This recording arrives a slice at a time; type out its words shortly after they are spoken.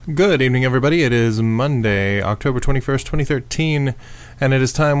Good evening, everybody. It is Monday, October 21st, 2013, and it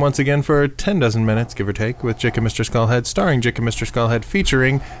is time once again for 10 dozen minutes, give or take, with Jake and Mr. Skullhead, starring Jake and Mr. Skullhead,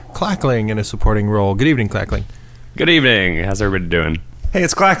 featuring Clackling in a supporting role. Good evening, Clackling. Good evening. How's everybody doing? Hey,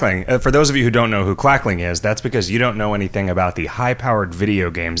 it's Clackling. For those of you who don't know who Clackling is, that's because you don't know anything about the high-powered video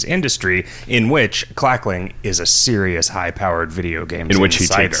games industry, in which Clackling is a serious high-powered video games In which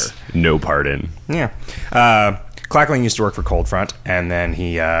insider. he takes no part in. Yeah. Clackling used to work for Cold Front, and then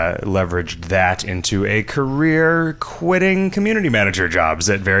he leveraged that into a career quitting community manager jobs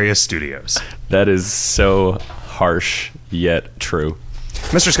at various studios. That is so harsh, yet true.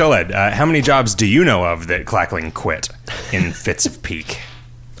 Mr. Skullhead, how many jobs do you know of that Clackling quit in fits of pique?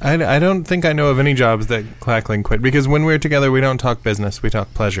 I don't think I know of any jobs that Clackling quit, because when we're together, we don't talk business, we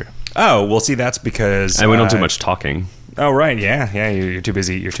talk pleasure. Oh, well, see, that's because... And we don't do much talking. Oh, right, yeah, you're too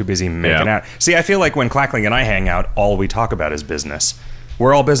busy making out. See, I feel like when Clackling and I hang out, all we talk about is business.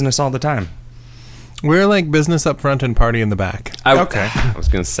 We're all business all the time. We're like business up front and party in the back. Okay. I was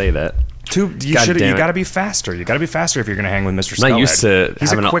going to say that. You got to be faster. You got to be faster if you're going to hang with Mr. Skullhead. I'm not used to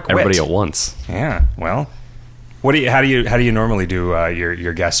He's having a quick everybody wit. at once. Yeah, well... How do you normally do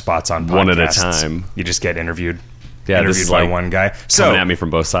your guest spots on podcasts? One at a time. You just get interviewed. Yeah, this interviewed is by like one guy. Coming So at me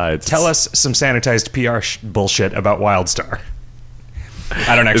from both sides. tell us some sanitized PR bullshit about WildStar.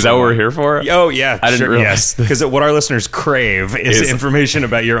 I don't actually. Is that what we're here for? Oh yeah, I didn't realize. Because what our listeners crave is information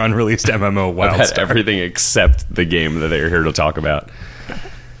about your unreleased MMO I've had WildStar. everything except the game that they're here to talk about.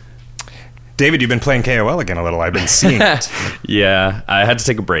 David, you've been playing KoL again a little. I've been seeing it. Yeah, I had to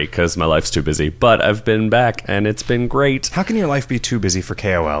take a break because my life's too busy. But I've been back, and it's been great. How can your life be too busy for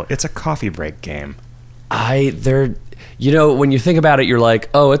KoL? It's a coffee break game. When you think about it, you're like,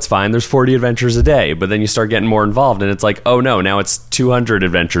 oh, it's fine. There's 40 adventures a day. But then you start getting more involved, and it's like, oh, no, now it's 200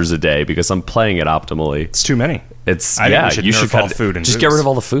 adventures a day because I'm playing it optimally. It's too many. I think you should cut food and just booze. get rid of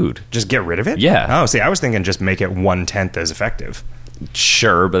all the food. Just get rid of it? Yeah. Oh, see, I was thinking just make it 1/10 as effective.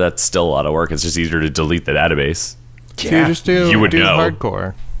 Sure, but that's still a lot of work. It's just easier to delete the database. So you just do You would know.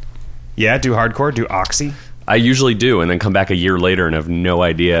 hardcore. Yeah, do hardcore, do Oxy. I usually do, and then come back a year later and have no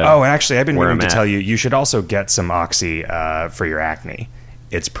idea. Oh, and actually, I've been where meaning I'm to at. tell you, you should also get some Oxy for your acne.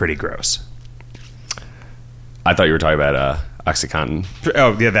 It's pretty gross. I thought you were talking about OxyContin.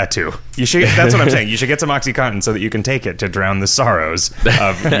 Oh, yeah, that too. You should. That's what I'm saying. You should get some OxyContin so that you can take it to drown the sorrows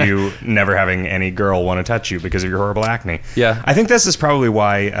of you never having any girl want to touch you because of your horrible acne. Yeah. I think this is probably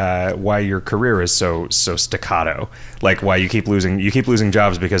why your career is so staccato. Like why you keep losing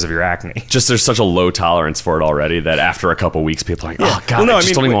jobs because of your acne. Just there's such a low tolerance for it already that after a couple weeks, people are like, oh, God, I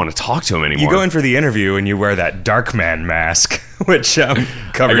don't even want to talk to him anymore. You go in for the interview and you wear that dark man mask, which covers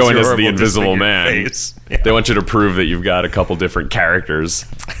I go in your as the horrible invisible disfigured man. face. Yeah. They want you to prove that you've got a couple different characters,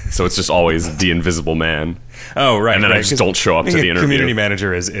 so it's just always the invisible man. Oh, right. And then I right, just 'cause don't show up to being the a interview. Community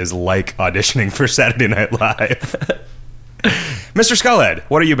manager is like auditioning for Saturday Night Live. Mr. Skullhead,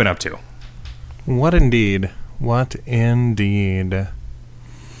 what have you been up to? What indeed?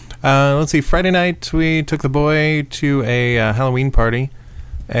 Let's see. Friday night, we took the boy to a Halloween party,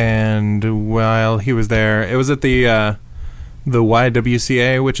 and while he was there, it was at the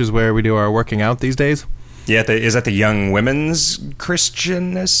YWCA, which is where we do our working out these days. Yeah, is that the Young Women's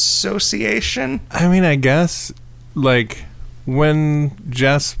Christian Association? I mean, I guess, like, when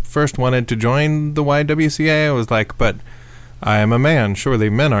Jess first wanted to join the YWCA, I was like, but I am a man. Surely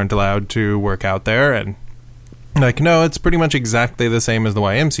men aren't allowed to work out there. And, like, no, it's pretty much exactly the same as the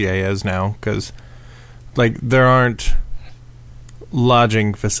YMCA is now, because, like, there aren't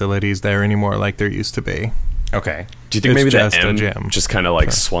lodging facilities there anymore like there used to be. Okay. Do you think It's maybe just the a M gym. just kind of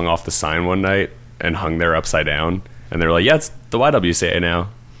like swung off the sign one night and hung there upside down? And they're like, yeah, it's the YWCA now.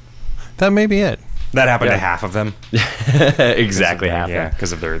 That may be it. That happened Yeah. to half of them. Exactly half. Yeah,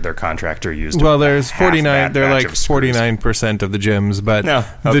 because of their contractor used. Well, there's half 49. that They're batch like of screws. 49% of the gyms, but No,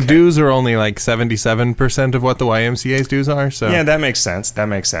 okay. the dues are only like 77% of what the YMCA's dues are. So Yeah, that makes sense. I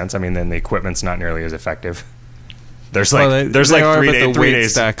mean, then the equipment's not nearly as effective. There's Well, like they are, but the three weight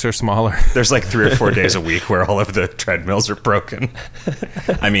days. stacks are smaller. There's like 3 or 4 days a week where all of the treadmills are broken.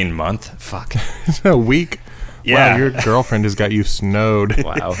 I mean, month. Fuck. A week. Yeah. Wow, your girlfriend has got you snowed.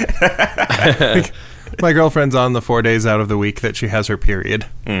 Wow. My girlfriend's on the 4 days out of the week that she has her period.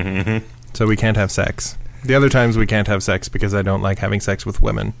 Mm-hmm. So we can't have sex. The other times we can't have sex because I don't like having sex with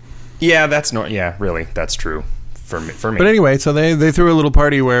women. Yeah, yeah, really, that's true for me. But anyway, so they threw a little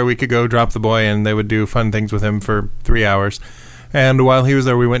party where we could go drop the boy and they would do fun things with him for 3 hours. And while he was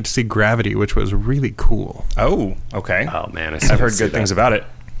there, we went to see Gravity, which was really cool. Oh, okay. Oh, man. I've heard good things about it.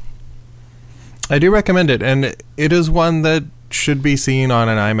 I do recommend it, and it is one that should be seen on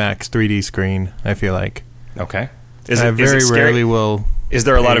an IMAX 3D screen, I feel like. Okay. I very rarely will Is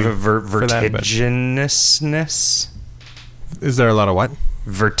there a lot of for that, but- vertiginousness? Is there a lot of what?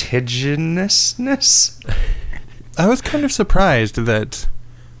 Vertiginousness? I was kind of surprised that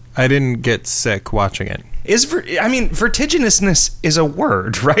I didn't get sick watching it. Vertiginousness is a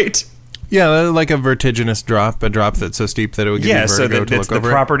word, right? Yeah, like a vertiginous drop, a drop that's so steep that it would give you vertigo to look over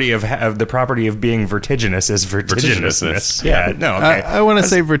the property of being vertiginous is vertiginousness. Yeah, no, okay. I want to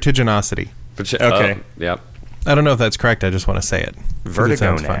say vertiginosity. Okay. Yep. I don't know if that's correct. I just want to say it. 'Cause it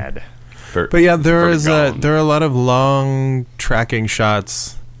sounds fun. Vertigonad. But yeah, there Vertigon. are a lot of long tracking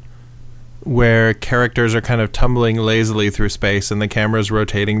shots where characters are kind of tumbling lazily through space and the camera's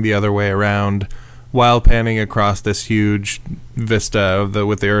rotating the other way around while panning across this huge vista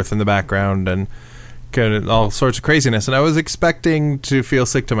with the Earth in the background and kind of all sorts of craziness. And I was expecting to feel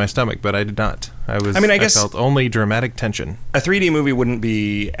sick to my stomach, but I did not. I guess felt only dramatic tension. A 3D movie wouldn't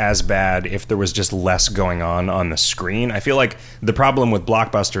be as bad if there was just less going on the screen. I feel like the problem with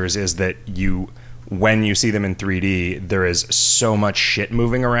blockbusters is that when you see them in 3D, there is so much shit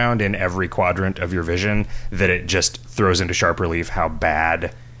moving around in every quadrant of your vision that it just throws into sharp relief how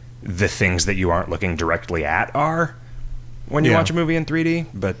bad the things that you aren't looking directly at are when you watch a movie in 3D.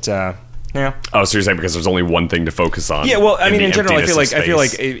 But yeah. Oh, so you're saying because there's only one thing to focus on? Yeah, well, I mean, in general, I feel like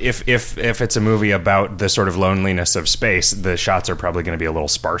space. if it's a movie about the sort of loneliness of space, the shots are probably going to be a little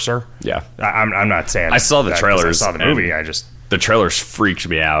sparser. Yeah. I'm not saying I saw the that 'cause trailers. I saw the movie. The trailers freaked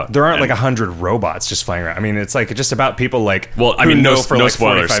me out. There aren't like 100 robots just flying around. I mean, it's like just about people like Well, I who mean, know no for like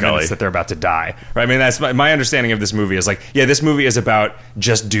spoilers, 45 Scully. minutes that they're about to die. Right? I mean, that's my understanding of this movie is like, yeah, this movie is about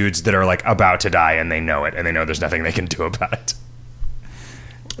just dudes that are like about to die and they know it and they know there's nothing they can do about it.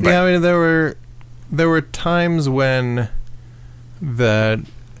 Yeah, I mean, there were times when the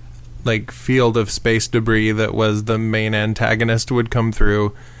like field of space debris that was the main antagonist would come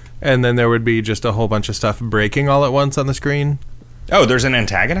through, and then there would be just a whole bunch of stuff breaking all at once on the screen. Oh, there's an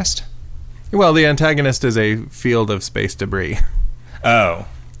antagonist? Well, the antagonist is a field of space debris. Oh.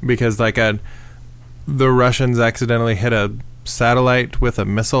 Because the Russians accidentally hit a satellite with a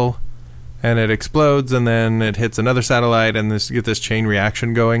missile, and it explodes, and then it hits another satellite, and you get this chain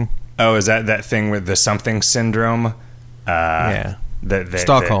reaction going. Is that thing with the something syndrome? Yeah.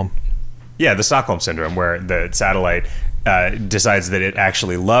 Stockholm. The Stockholm syndrome, where the satellite decides that it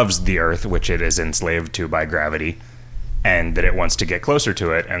actually loves the Earth, which it is enslaved to by gravity, and that it wants to get closer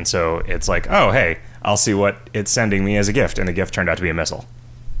to it. And so it's like, oh, hey, I'll see what it's sending me as a gift. And the gift turned out to be a missile.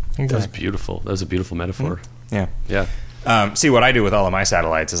 Exactly. That was beautiful. That was a beautiful metaphor. Yeah. Yeah. See, what I do with all of my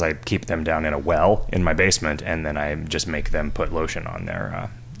satellites is I keep them down in a well in my basement, and then I just make them put lotion on their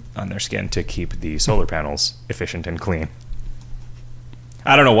skin to keep the solar panels efficient and clean.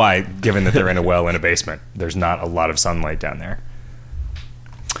 I don't know why, given that they're in a well in a basement. There's not a lot of sunlight down there.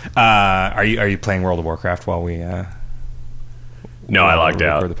 Are you playing World of Warcraft while we? No, I logged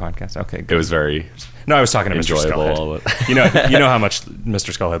out. Record the podcast. Okay, good. It was very No, I was talking to Mr. enjoyable. Skullhead. You know how much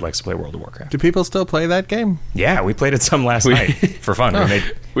Mr. Skullhead likes to play World of Warcraft. Do people still play that game? Yeah, we played it some last night for fun.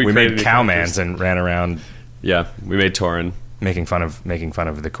 We made created cowmans and ran around Yeah, we made Torin. making fun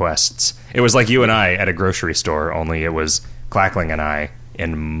of the quests. It was like you and I at a grocery store, only it was Clackling and I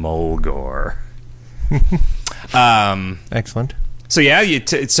in Mulgore. Excellent. So yeah,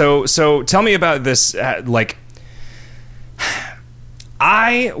 so tell me about this. When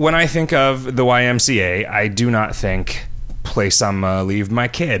I think of the YMCA, I do not think play some leave my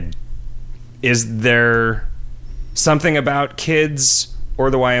kid. Is there something about kids or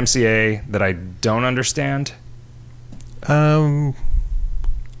the YMCA that I don't understand?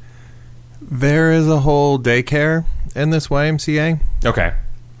 There is a whole daycare in this YMCA. Okay.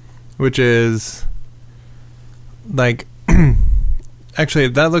 Which is like actually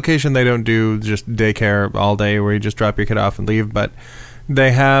at that location they don't do just daycare all day where you just drop your kid off and leave, but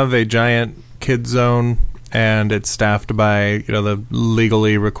they have a giant kid zone, and it's staffed by the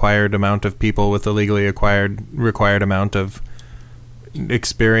legally required amount of people with the legally required amount of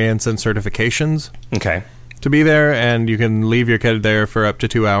experience and certifications. Okay. To be there, and you can leave your kid there for up to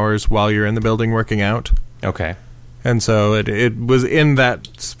 2 hours while you're in the building working out. Okay. And so it was in that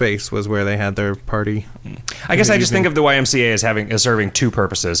space was where they had their party. I guess I just think of the YMCA as serving two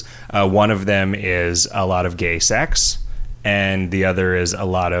purposes. One of them is a lot of gay sex, and the other is a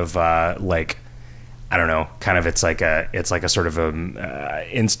lot of I don't know, kind of it's like a sort of a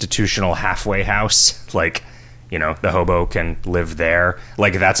institutional halfway house. The hobo can live there.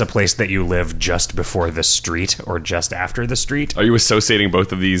 Like, that's a place that you live just before the street or just after the street. Are you associating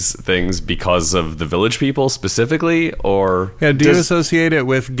both of these things because of the village people specifically, or... Yeah, do you associate it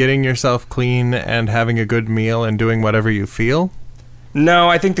with getting yourself clean and having a good meal and doing whatever you feel? No,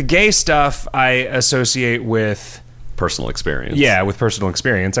 I think the gay stuff I associate with personal experience. Yeah, with personal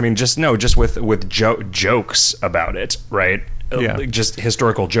experience. I mean, just with jokes about it, right? Yeah. Just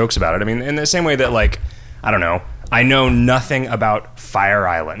historical jokes about it. I mean, in the same way that, like, I don't know, I know nothing about Fire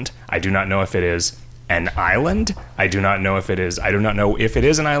Island. I do not know if it is an island. I do not know if it is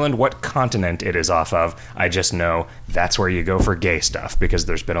an island, what continent it is off of. I just know that's where you go for gay stuff, because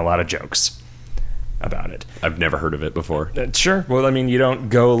there's been a lot of jokes about it. I've never heard of it before. Sure. Well, I mean, you don't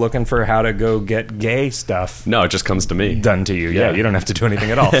go looking for how to go get gay stuff. No, it just comes to me. Done to you. Yeah, you don't have to do anything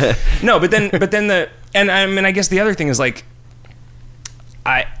at all. No, but then I guess the other thing is, like,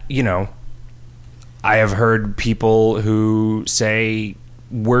 I have heard people who say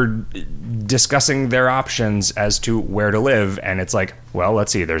we're discussing their options as to where to live, and it's like, well,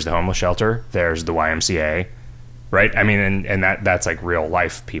 let's see, there's the homeless shelter, there's the YMCA, right? I mean, and that's like real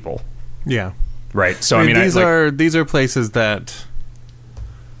life people. Yeah. Right. So I mean, these are places that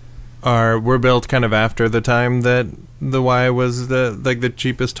were built kind of after the time that the Y was the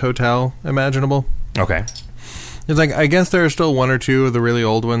cheapest hotel imaginable. Okay. It's like, I guess there are still one or two of the really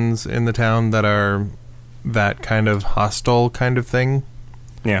old ones in the town that are that kind of hostel kind of thing.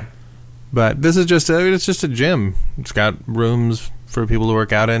 Yeah. But this is just a gym. It's got rooms for people to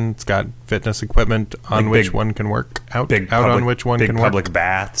work out in. It's got fitness equipment on Like which big- one can work out. Big out public, on which one big can public work.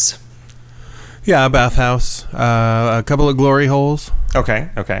 baths. Yeah, a bathhouse. A couple of glory holes. Okay.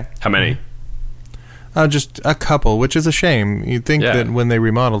 How many? Just a couple, which is a shame. You'd think Yeah. that when they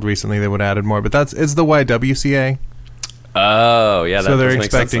remodeled recently, they would have added more. But it's the YWCA, Oh, yeah. That so they're does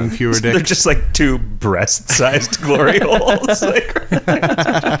make sense expecting then. fewer They're dicks. just like two breast-sized glory holes. Like,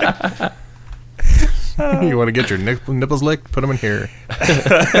 You want to get your nipples licked? Put them in here.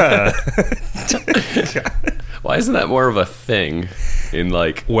 Why isn't that more of a thing in,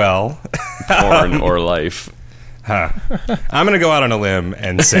 like, well, porn or life? I'm going to go out on a limb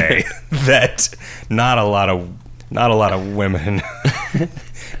and say that not a lot of women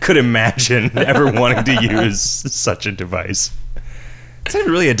could imagine ever wanting to use such a device. It's not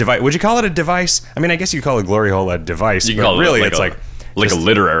really a device. Would you call it a device? I mean, I guess you call a glory hole a device, You but can call really it it's like a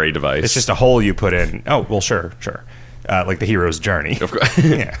literary device. it's just a hole you put in. Oh, well, sure. Like the hero's journey. Of course.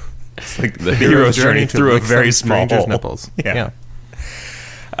 Yeah. It's like the hero's journey to through a lick very some small stranger's hole. nipples. Yeah.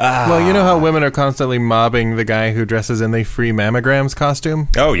 Well, you know how women are constantly mobbing the guy who dresses in the free mammograms costume?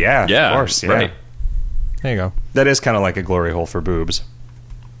 Oh, yeah. Yeah, Of course. Yeah. right. There you go. That is kind of like a glory hole for boobs.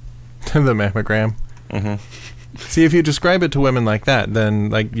 The mammogram. Mm-hmm. See, if you describe it to women like that, then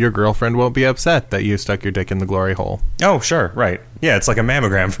like your girlfriend won't be upset that you stuck your dick in the glory hole. Oh, sure. Right. Yeah, it's like a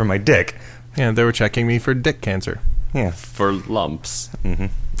mammogram for my dick. Yeah, they were checking me for dick cancer. Yeah. For lumps. Mm-hmm.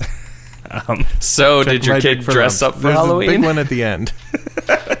 So, Check did your my kid dick for dress lumps. up for There's Halloween? a big one at the end.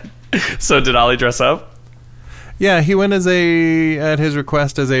 So, did Ollie dress up? Yeah, he went at his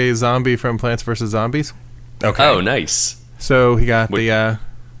request as a zombie from Plants vs. Zombies. Okay. Oh, nice. So he got Wait.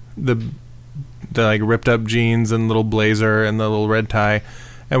 the like ripped up jeans and little blazer and the little red tie,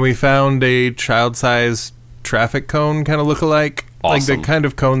 and we found a child-sized traffic cone kind of look-alike, like Awesome. the kind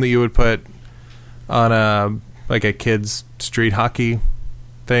of cone that you would put on a kid's street hockey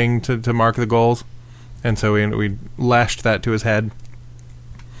thing to mark the goals. And so we lashed that to his head.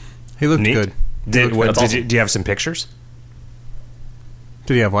 He looked Neat. good. Do awesome. you have some pictures?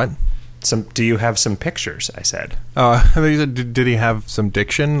 Did he have what? Do you have some pictures? I said. Oh, I thought you said, did he have some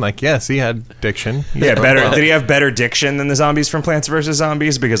diction? Like, yes, he had diction. He Yeah, spoke better. well. Did he have better diction than the zombies from Plants vs.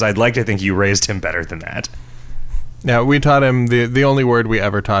 Zombies? Because I'd like to think you raised him better than that. Yeah, we taught him the only word we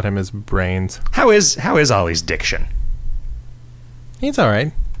ever taught him is brains. How is Ollie's diction? He's all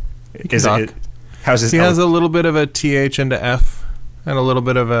right. He can talk. How's his? He has a little bit of a TH into F and a little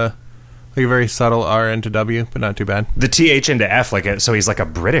bit of a very subtle R into W, but not too bad. the TH into F, so he's like a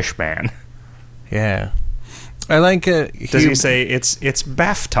British man. Yeah, I like it. Does he say it's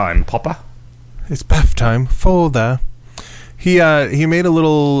bath time, Papa? It's bath time for the. He made a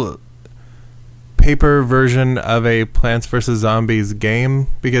little paper version of a Plants vs. Zombies game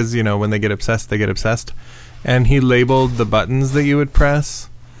because, you know, when they get obsessed. And he labeled the buttons that you would press.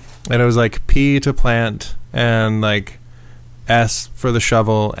 And it was like P to plant and like S for the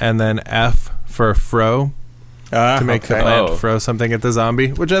shovel and then F for throw to make the plant throw something at the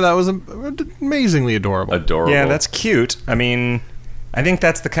zombie, which I thought was amazingly adorable. Adorable. Yeah, that's cute. I mean, I think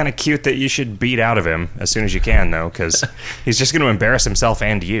that's the kind of cute that you should beat out of him as soon as you can, though, because he's just going to embarrass himself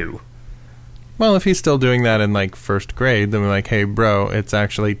and you. Well, if he's still doing that in like first grade, then we're like, hey, bro, it's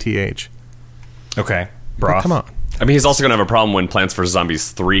actually TH. Okay. But Broth. come on. I mean, he's also going to have a problem when Plants vs.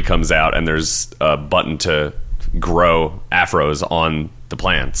 Zombies 3 comes out and there's a button to grow afros on the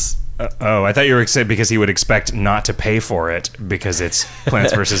plants. I thought you were saying because he would expect not to pay for it because it's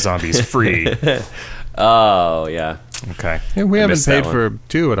Plants vs. Zombies free. Oh, yeah. Okay. Yeah, we haven't missed that paid one. for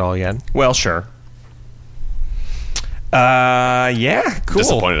 2 at all yet. Well, sure. Yeah, cool.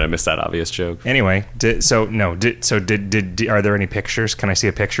 Disappointed I missed that obvious joke. Anyway, are there any pictures? Can I see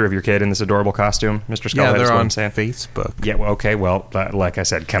a picture of your kid in this adorable costume, Mr. Skullhead? Yeah, is they're what on I'm saying? Facebook. Yeah, well, okay. Well, like I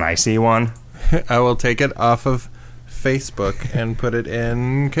said, can I see one? I will take it off of Facebook and put it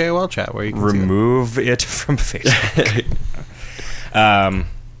in KoL chat where you can Remove it from Facebook.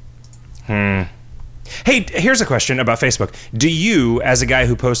 Hey, here's a question about Facebook. Do you, as a guy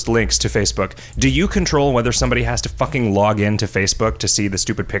who posts links to Facebook, do you control whether somebody has to fucking log into Facebook to see the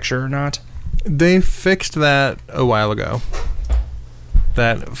stupid picture or not? They fixed that a while ago.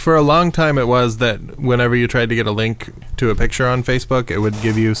 That for a long time it was that whenever you tried to get a link to a picture on Facebook, it would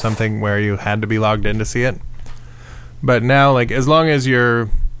give you something where you had to be logged in to see it. But now, like, as long as your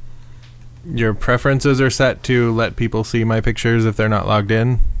preferences are set to let people see my pictures if they're not logged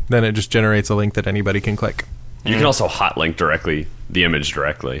in, then it just generates a link that anybody can click. You can also hot link directly the image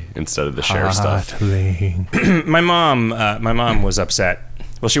directly instead of the share stuff. Hot link. My mom was upset.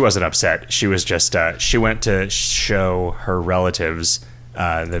 Well, she wasn't upset. She was just she went to show her relatives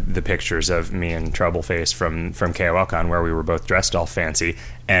the pictures of me and Troubleface from KoLCon, where we were both dressed all fancy,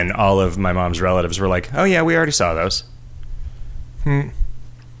 and all of my mom's relatives were like, "Oh yeah, we already saw those."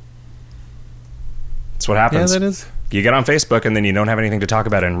 That's what happens. Yeah, that is. You get on Facebook and then you don't have anything to talk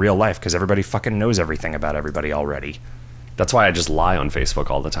about in real life because everybody fucking knows everything about everybody already. That's why I just lie on Facebook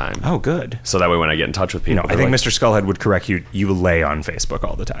all the time. Oh, good. So that way when I get in touch with people, I think Mr. Skullhead would correct you. You lay on Facebook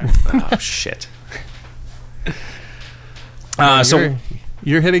all the time. oh shit.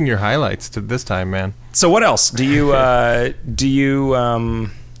 You're hitting your highlights to this time, man. So what else do you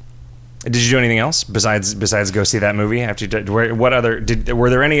did you do anything else besides go see that movie? Were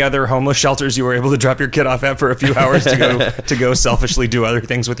there any other homeless shelters you were able to drop your kid off at for a few hours to go selfishly do other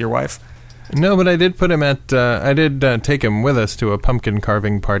things with your wife? No, but I did put him at. I did take him with us to a pumpkin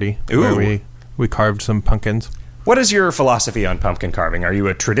carving party where we carved some pumpkins. What is your philosophy on pumpkin carving? Are you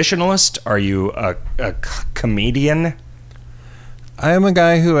a traditionalist? Are you a comedian? I am a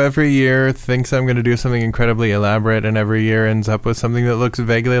guy who every year thinks I'm going to do something incredibly elaborate, and every year ends up with something that looks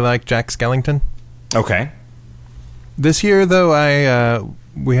vaguely like Jack Skellington. Okay. This year, though,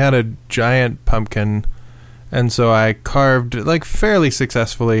 we had a giant pumpkin, and so I carved, like, fairly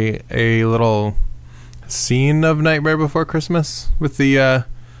successfully a little scene of Nightmare Before Christmas with the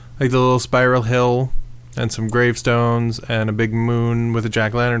little spiral hill and some gravestones and a big moon with a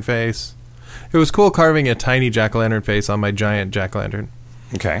jack-o'-lantern face. It was cool carving a tiny jack-o'-lantern face on my giant jack-o'-lantern.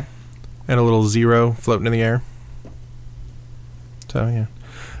 Okay. And a little zero floating in the air. So,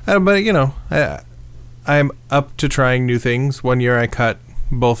 yeah. But, you know, I'm up to trying new things. One year I cut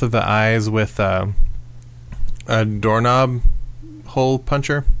both of the eyes with a doorknob hole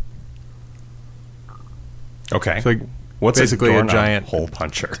puncher. Okay. So, like, what's basically a giant hole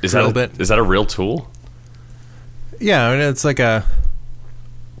puncher? Is that a real tool? Yeah, I mean, it's like a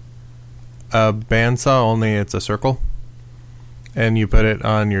bandsaw, only it's a circle. And you put it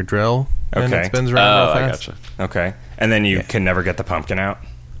on your drill, and it spins around real fast. I gotcha. Okay. And then you can never get the pumpkin out?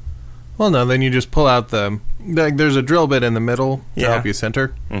 Well, no, then you just pull out there's a drill bit in the middle to help you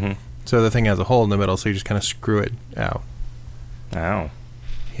center. Mm-hmm. So the thing has a hole in the middle, so you just kind of screw it out. Oh.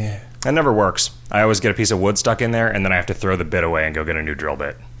 Yeah. That never works. I always get a piece of wood stuck in there, and then I have to throw the bit away and go get a new drill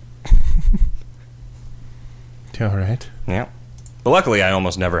bit. All right. Yeah. But luckily, I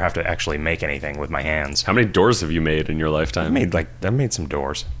almost never have to actually make anything with my hands. How many doors have you made in your lifetime? I've made some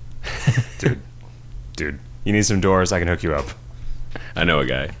doors. Dude, you need some doors, I can hook you up. I know a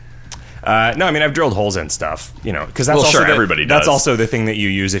guy. No, I mean, I've drilled holes in stuff, you know, because that's everybody does. That's also the thing that you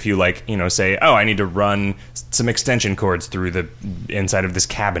use if you, like, you know, say, oh, I need to run some extension cords through the inside of this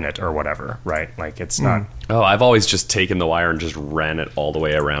cabinet or whatever, right? Like, it's not... Oh, I've always just taken the wire and just ran it all the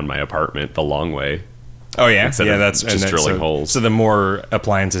way around my apartment the long way. Oh, yeah? Instead of just drilling holes. So the more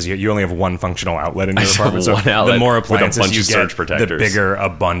appliances, you only have one functional outlet in your apartment. One outlet the more with a appliances bunch you of surge get, the protectors. bigger a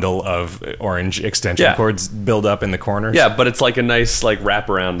bundle of orange extension cords build up in the corners. Yeah, but it's like a nice wrap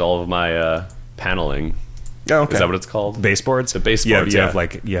around all of my paneling. Oh, okay. Is that what it's called? Baseboards? The baseboards,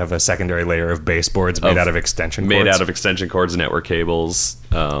 you have a secondary layer of baseboards made out of extension cords. Made out of extension cords, network cables.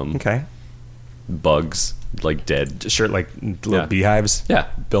 Okay. Bugs, like dead. Sure, like little beehives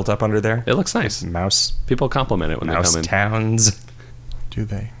built up under there. It looks nice. Mouse People compliment it when they come in. towns. Do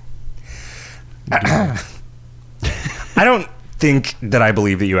they? I don't think that I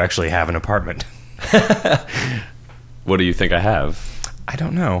believe that you actually have an apartment. What do you think I have? I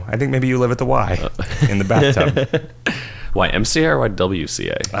don't know. I think maybe you live at the Y in the bathtub. Why MCA or why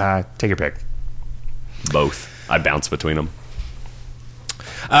WCA? Take your pick. Both. I bounce between them.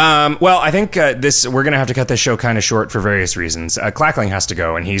 Well, I think we're going to have to cut this show kind of short for various reasons. Clackling has to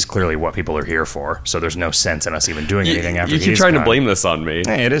go, and he's clearly what people are here for, so there's no sense in us even doing anything after you keep trying to blame this on me.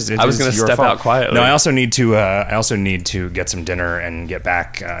 Hey, it is. I was going to step out quietly. No, I also need to get some dinner and get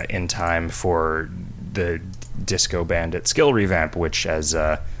back in time for the Disco Bandit skill revamp, which, as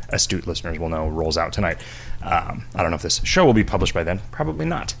astute listeners will know, rolls out tonight. I don't know if this show will be published by then. Probably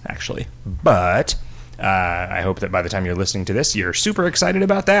not, actually. But I hope that by the time you're listening to this, you're super excited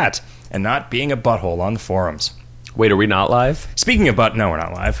about that and not being a butthole on the forums. Wait, are we not live? Speaking of no, we're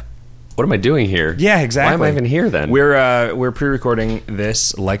not live. What am I doing here? Yeah, exactly. Why am I even here then? We're pre-recording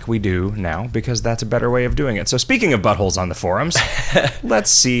this like we do now because that's a better way of doing it. So speaking of buttholes on the forums, let's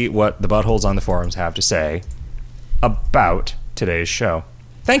see what the buttholes on the forums have to say about today's show.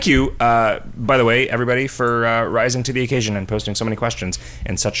 Thank you, by the way, everybody, for rising to the occasion and posting so many questions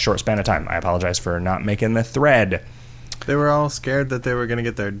in such a short span of time. I apologize for not making the thread. They were all scared that they were going to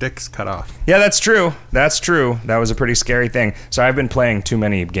get their dicks cut off. Yeah, that's true. That's true. That was a pretty scary thing. So I've been playing too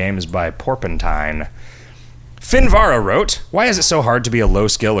many games by Porpentine. Finvara wrote, why is it so hard to be a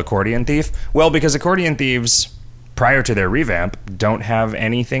low-skill accordion thief? Well, because accordion thieves, prior to their revamp, don't have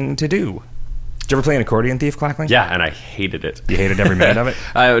anything to do. Did you ever play an accordion thief, Clackling? Yeah, and I hated it. You hated every minute of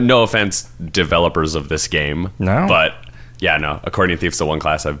it? No offense, developers of this game. No? But, yeah, no. Accordion Thief's the one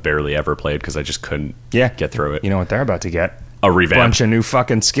class I've barely ever played because I just couldn't get through it. You know what they're about to get? A revamp. Bunch of new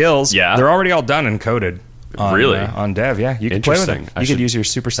fucking skills. Yeah. They're already all done and coded. Really? On dev, yeah. You can play with them. You could use your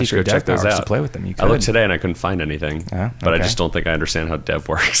super secret dev powers to play with them. You could. I looked today and I couldn't find anything. But I okay. just don't think I understand how dev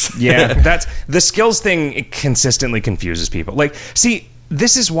works. Yeah, that's the skills thing. It consistently confuses people. Like, see,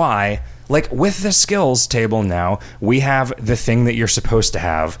 this is why, like, with the skills table now, we have the thing that you're supposed to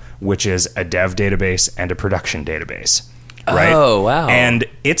have, which is a dev database and a production database. Right? Oh, wow. And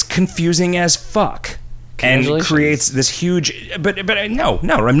it's confusing as fuck. And creates this huge... But no,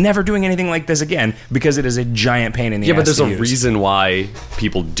 I'm never doing anything like this again because it is a giant pain in the ass. Yeah, but there's to a use. reason why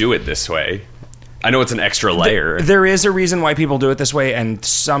people do it this way. I know it's an extra layer. There is a reason why people do it this way, and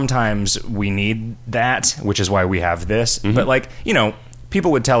sometimes we need that, which is why we have this. Mm-hmm. But, like, you know,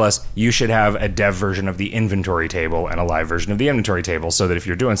 people would tell us you should have a dev version of the inventory table and a live version of the inventory table so that if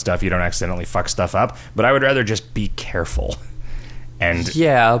you're doing stuff, you don't accidentally fuck stuff up. But I would rather just be careful. And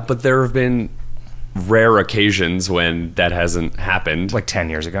yeah, but there have been rare occasions when that hasn't happened. like 10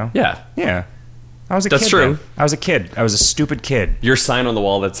 years ago. Yeah. I was a That's kid. true. Then. I was a kid. I was a stupid kid. Your sign on the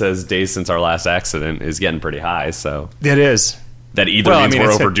wall that says days since our last accident is getting pretty high, so It is. that either means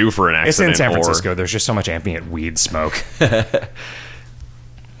we're overdue for an It's in accident San or... Francisco. There's just so much ambient weed smoke.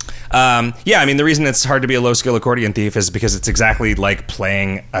 Yeah, I mean, the reason it's hard to be a low-skill accordion thief is because it's exactly like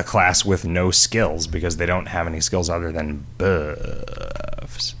playing a class with no skills because they don't have any skills other than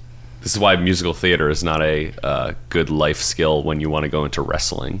buffs. This is why musical theater is not a good life skill when you want to go into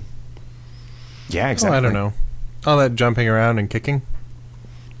wrestling. Yeah, exactly. Oh, I don't know. All that jumping around and kicking.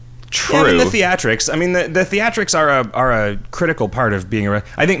 True. Yeah, I mean, the theatrics. I mean, the theatrics are a critical part of being a...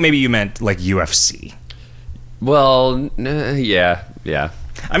 I think maybe you meant like UFC. Well, yeah.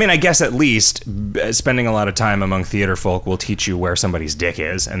 I mean, I guess at least spending a lot of time among theater folk will teach you where somebody's dick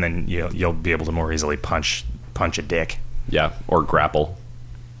is, and then you'll be able to more easily punch a dick. Yeah, or grapple.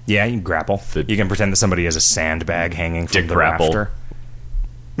 Yeah, you can grapple. You can pretend that somebody has a sandbag hanging from the grapple. rafter.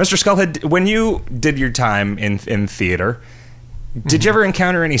 Mr. Skullhead, when you did your time in theater, did you ever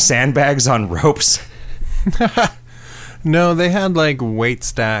encounter any sandbags on ropes? No, they had like weight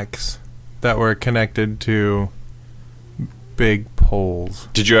stacks that were connected to big poles.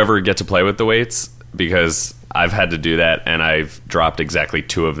 Did you ever get to play with the weights? Because I've had to do that, and I've dropped exactly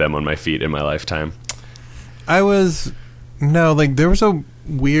 2 of them on my feet in my lifetime. There was a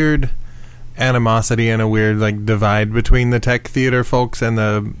weird animosity and a weird like divide between the tech theater folks and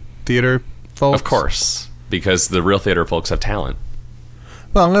the theater folks. Of course, because the real theater folks have talent.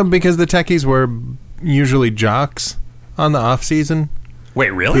 Well, because the techies were usually jocks on the off season.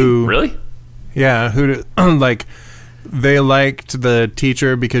 Wait, really? Really? Yeah, who like they liked the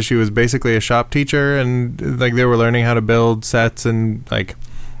teacher because she was basically a shop teacher, and like they were learning how to build sets and like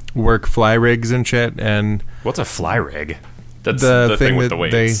work fly rigs and shit. And What's a fly rig? That's the thing with that the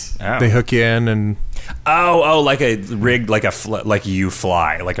weights. they hook you in and like a rig, like you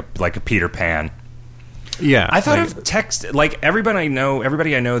fly, like a Peter Pan. yeah. I thought of tech, like everybody I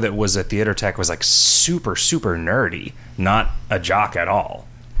know that was a theater tech was like super, super nerdy, not a jock at all.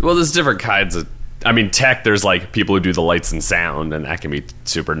 Well, there's different kinds of... I mean, tech, there's like people who do the lights and sound, and that can be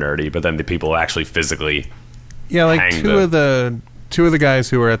super nerdy, but then the people who actually physically like two of the guys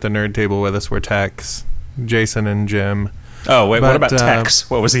who were at the nerd table with us were techs, Jason and Jim. Oh, wait, what But, about Tex?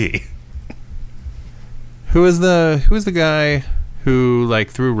 What was he? Who was the guy who like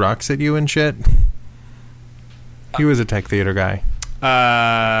threw rocks at you and shit? He was a tech theater guy.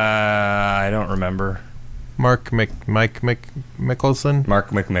 I don't remember. Mike Mickelson? Mark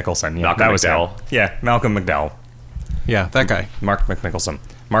McMickelson. Yeah, Malcolm that was McDowell. him. Yeah, Malcolm McDowell. Yeah, that guy. Mark McMickelson.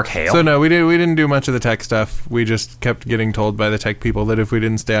 Mark Hale. So no, we didn't do much of the tech stuff. We just kept getting told by the tech people that if we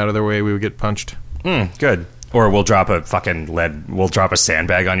didn't stay out of their way, we would get punched. Good. Or we'll drop a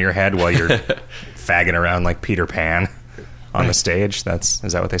sandbag on your head while you're fagging around like Peter Pan on the stage. Is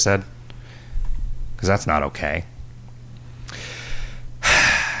that what they said? Because that's not okay.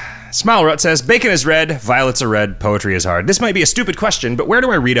 Smile Rut says, bacon is red, violets are red, poetry is hard. This might be a stupid question, but where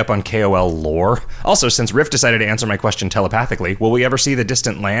do I read up on KoL lore? Also, since Riff decided to answer my question telepathically, will we ever see the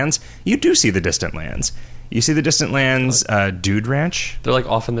Distant Lands? You do see the Distant Lands. You see the Distant Lands Dude Ranch? They're like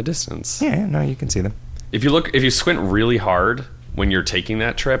off in the distance. Yeah, no, you can see them. If you squint really hard when you're taking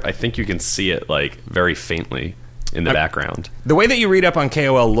that trip, I think you can see it like very faintly in the background. The way that you read up on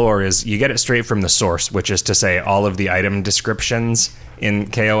KoL lore is you get it straight from the source, which is to say all of the item descriptions in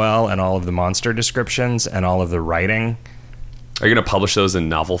KoL and all of the monster descriptions and all of the writing. Are you going to publish those in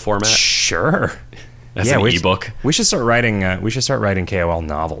novel format? Sure. As an ebook? We should start writing KoL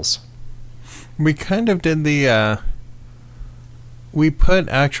novels. We kind of did we put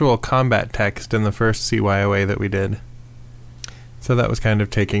actual combat text in the first CYOA that we did. So that was kind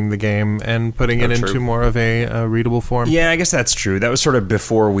of taking the game and putting it into more of a readable form. Yeah, I guess that's true. That was sort of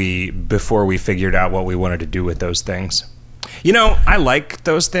before we figured out what we wanted to do with those things. You know, I like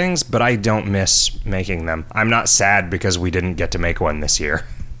those things, but I don't miss making them. I'm not sad because we didn't get to make one this year.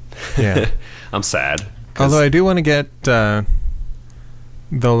 Yeah. I'm sad. Although I do want to get the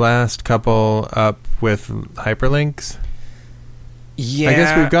last couple up with hyperlinks. Yeah. I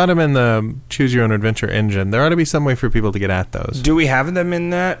guess we've got them in the Choose Your Own Adventure engine. There ought to be some way for people to get at those. Do we have them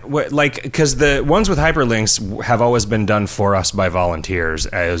in that? Because the ones with hyperlinks have always been done for us by volunteers,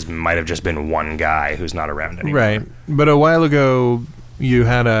 as might have just been one guy who's not around anymore. Right. But a while ago, you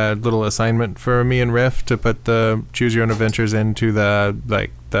had a little assignment for me and Riff to put the Choose Your Own Adventures into the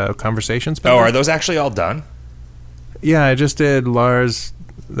conversations. Oh, are those actually all done? Yeah, I just did Lars,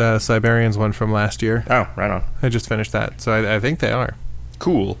 the Siberians one from last year. Oh, right on. I just finished that, so I think they are.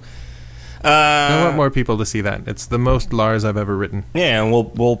 Cool. I want more people to see that. It's the most Lars I've ever written. Yeah, and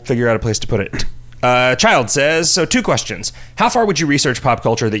we'll figure out a place to put it. Child says, so 2 questions. How far would you research pop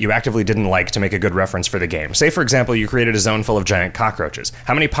culture that you actively didn't like to make a good reference for the game? Say, for example, you created a zone full of giant cockroaches.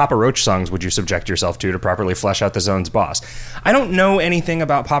 How many Papa Roach songs would you subject yourself to properly flesh out the zone's boss? I don't know anything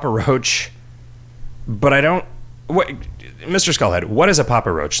about Papa Roach, but I don't... What, Mr. Skullhead, what is a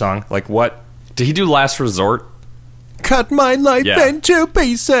Papa Roach song? Like, what? Did he do Last Resort? Cut my life into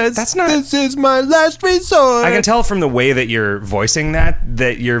pieces. That's not... This is my last resort. I can tell from the way that you're voicing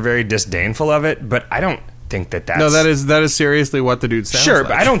that you're very disdainful of it, but I don't think that's... No, that is seriously what the dude sounds like. Sure,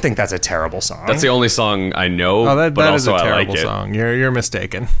 but I don't think that's a terrible song. That's the only song I know, Oh, but that is also a I like terrible it. song. You're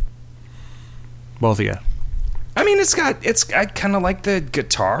mistaken. Both of you. I mean, I kind of like the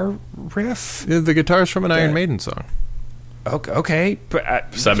guitar riff. The guitar's from an Iron Maiden song. Okay,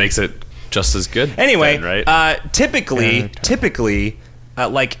 but... So that makes it just as good. Anyway, then, right? Typically,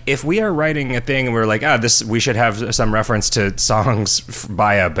 like if we are writing a thing and we're like, we should have some reference to songs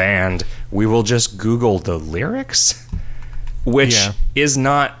by a band, we will just Google the lyrics, which is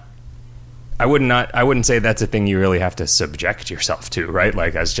not. I wouldn't say that's a thing you really have to subject yourself to, right?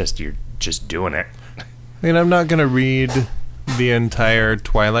 Like you're just doing it. I mean, I'm not gonna read the entire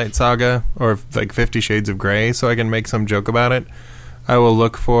Twilight Saga or like 50 Shades of Grey so I can make some joke about it. I will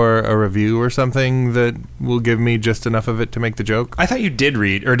look for a review or something that will give me just enough of it to make the joke. I thought you did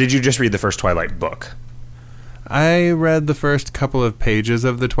read, or did you just read the first Twilight book? I read the first couple of pages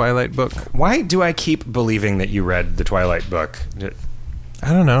of the Twilight book. Why do I keep believing that you read the Twilight book?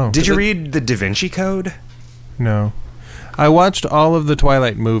 I don't know. Did you read the Da Vinci Code? No. I watched all of the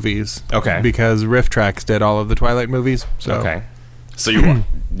Twilight movies. Okay. Because Riff Tracks did all of the Twilight movies. So. Okay. So you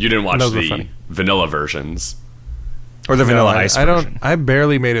didn't watch Those were the funny. vanilla versions? Or the Vanilla Ice version? I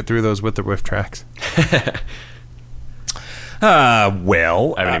barely made it through those with the Riff Tracks.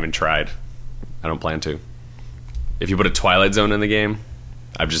 Well... I haven't even tried. I don't plan to. If you put a Twilight Zone in the game,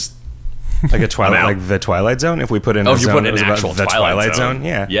 I've just... Like a Twilight, like the Twilight Zone? If we put in if a you zone put that in was an about actual the Twilight Zone?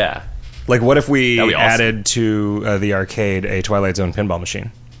 Yeah. Yeah. Like, what if we That'd be awesome. added to the arcade a Twilight Zone pinball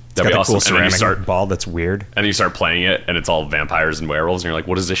machine? It's That'd got be a cool awesome. And then you ceramic ball that's weird. And then you start playing it, and it's all vampires and werewolves, and you're like,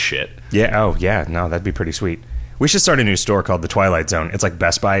 what is this shit? Yeah, oh, yeah, no, that'd be pretty sweet. We should start a new store called the Twilight Zone. It's like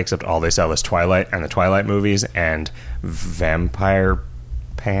Best Buy, except all they sell is Twilight and the Twilight movies and vampire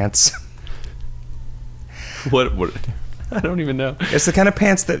pants. What? I don't even know. It's the kind of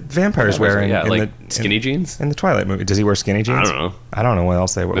pants that vampires wear in like skinny jeans? In the Twilight movie. Does he wear skinny jeans? I don't know what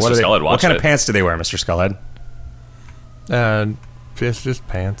else they wear. Mr. Skullhead, what kind of pants do they wear, Mr. Skullhead? Just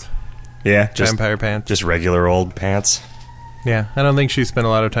pants. Yeah, just vampire pants. Just regular old pants. Yeah, I don't think she spent a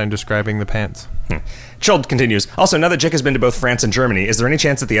lot of time describing the pants. Chuld continues. Also, now that Jick has been to both France and Germany, is there any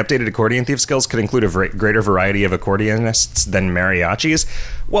chance that the updated accordion thief skills could include a greater variety of accordionists than mariachis?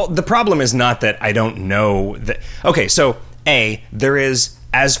 Well, the problem is not that I don't know that... Okay, so, there is,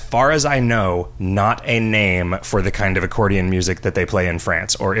 as far as I know, not a name for the kind of accordion music that they play in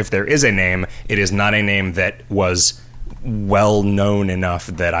France. Or if there is a name, it is not a name that was well known enough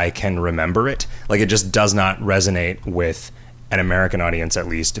that I can remember it. Like, it just does not resonate with an American audience, at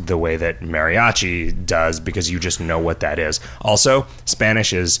least the way that mariachi does, because you just know what that is. Also,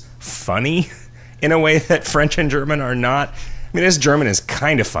 Spanish is funny in a way that French and German are not. I mean, German is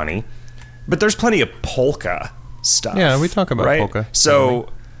kind of funny, but there's plenty of polka stuff. Yeah, we talk about polka. So,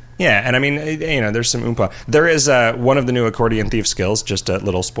 yeah, and I mean, there's some oompa. There is one of the new accordion thief skills, just a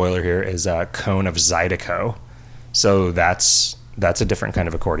little spoiler here, is Cone of Zydeco. So that's a different kind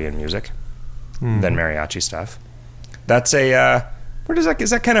of accordion music than mariachi stuff. That's a is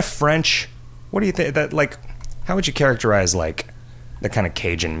that kind of French? What do you think that, like, how would you characterize like the kind of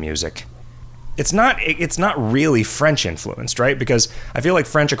Cajun music? It's not really French influenced, right? Because I feel like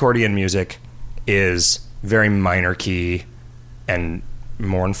French accordion music is very minor key and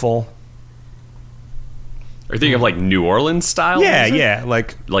mournful. Are you thinking of like New Orleans style? Yeah,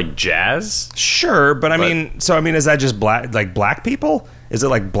 like jazz. Sure, but I mean, is that just black people? Is it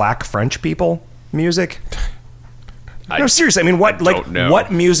like black French people music? No, seriously. I mean,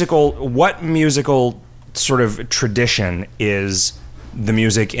 what musical sort of tradition is the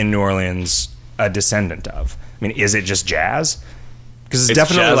music in New Orleans a descendant of? I mean, is it just jazz? Because it's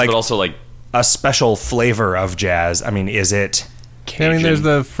definitely jazz, like, but also like a special flavor of jazz. I mean, is it Cajun? I mean, there's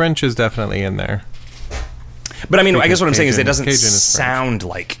the French is definitely in there. But I mean, Because I guess what I'm saying is it doesn't Cajun is sound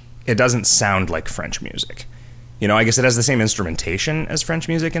like French music. I guess it has the same instrumentation as French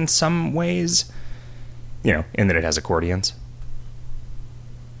music in some ways. In that it has accordions.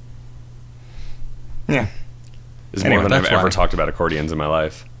 Yeah. It's more than I've ever talked about accordions in my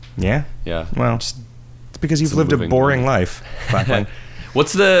life. Yeah? Yeah. Well, it's because you've lived a boring life. What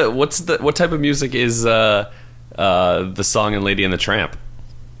type of music is the song in Lady and the Tramp?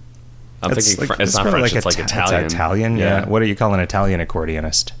 I'm thinking it's not French, it's like Italian. It's Italian, yeah. What do you call an Italian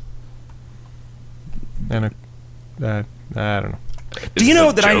accordionist? And I don't know. Do you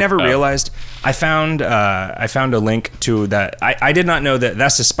know that I never realized? I found a link to that. I did not know that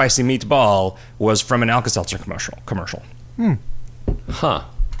 "That's a Spicy Meatball" was from an Alka-Seltzer commercial. Huh.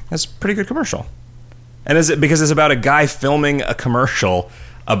 That's a pretty good commercial. And is it because it's about a guy filming a commercial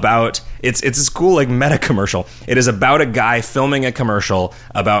about it's this cool like meta commercial. It is about a guy filming a commercial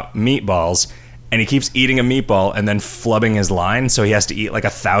about meatballs. And he keeps eating a meatball and then flubbing his line, so he has to eat like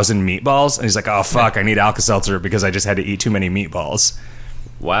 1,000 meatballs. And he's like, oh, fuck, I need Alka-Seltzer because I just had to eat too many meatballs.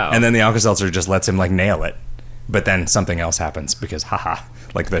 Wow. And then the Alka-Seltzer just lets him, like, nail it. But then something else happens because,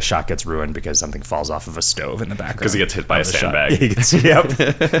 like the shot gets ruined because something falls off of a stove in the background. Because he gets hit by a sandbag.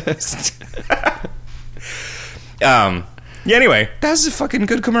 Yep. Anyway, that's a fucking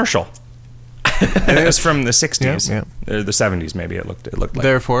good commercial. I think it was from the 60s. Yeah. Or the 70s, maybe it looked like.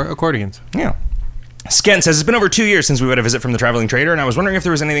 Therefore, accordions. Yeah. Skent says, it's been over 2 years since we had a visit from the Traveling Trader, and I was wondering if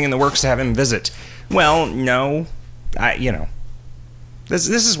there was anything in the works to have him visit. Well, no. This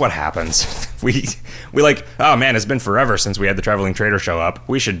is what happens. We like, oh man, it's been forever since we had the Traveling Trader show up.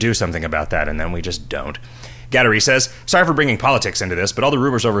 We should do something about that, and then we just don't. Gattery says, sorry for bringing politics into this, but all the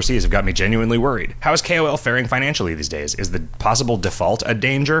rumors overseas have got me genuinely worried. How is KoL faring financially these days? Is the possible default a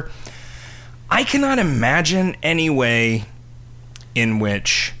danger? I cannot imagine any way in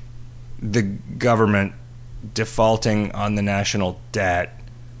which the government defaulting on the national debt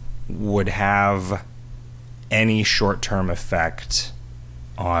would have any short-term effect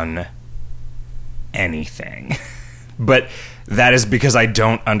on anything. But that is because I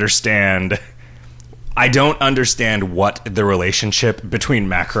don't understand what the relationship between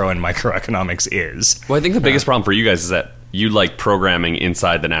macro and microeconomics is. Well, I think the biggest problem for you guys is that you like programming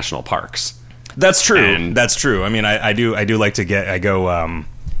inside the national parks. That's true. That's true. I mean, I do like to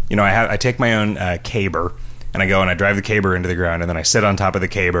I take my own caber, and I go and I drive the caber into the ground, and then I sit on top of the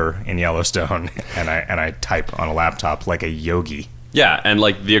caber in Yellowstone, and I type on a laptop like a yogi. Yeah, and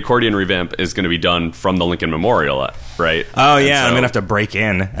like the accordion revamp is going to be done from the Lincoln Memorial, right? Oh yeah, I'm gonna have to break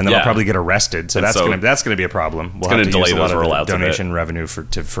in, and then I'll probably get arrested. So that's gonna be a problem. We'll have to use a lot of donation revenue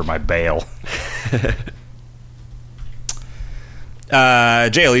for my bail.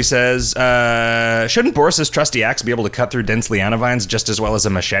 JLE says, shouldn't Boris's trusty axe be able to cut through dense liana vines just as well as a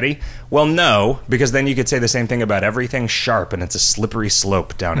machete? Well, no, because then you could say the same thing about everything sharp, and it's a slippery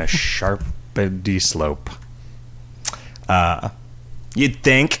slope down a sharpedy slope. You'd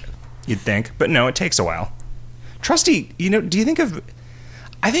think, but no, it takes a while. Trusty, do you think of...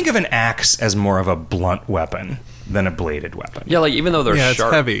 I think of an axe as more of a blunt weapon than a bladed weapon. Yeah, like, even though they're sharp... Yeah,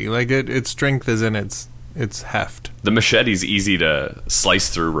 it's heavy. Like, its strength is in its heft. The machete's easy to slice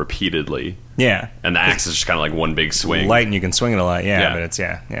through repeatedly. Yeah. And the axe is just kind of like one big swing. Light, and you can swing it a lot, but it's,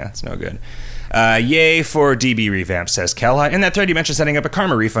 it's no good. Yay for DB revamp, says KoL. In that thread, you mentioned setting up a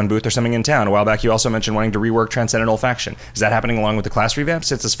karma refund booth or something in town. A while back, you also mentioned wanting to rework Transcendental Faction. Is that happening along with the class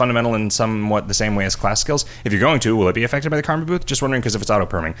revamps? It's as fundamental in somewhat the same way as class skills. If you're going to, will it be affected by the karma booth? Just wondering because if it's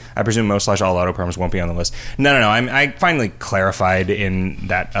auto-perming. I presume most/all auto-perms won't be on the list. No. I finally clarified in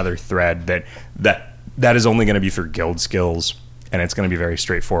that other thread that is only going to be for guild skills, and it's going to be very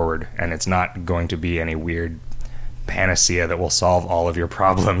straightforward, and it's not going to be any weird panacea that will solve all of your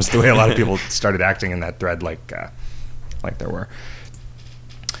problems the way a lot of people started acting in that thread like there were.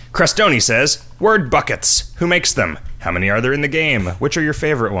 Crestoni says, word buckets. Who makes them? How many are there in the game? Which are your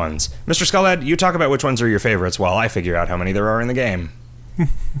favorite ones? Mr. Skullhead, you talk about which ones are your favorites while I figure out how many there are in the game.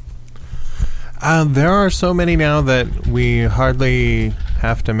 There are so many now that we hardly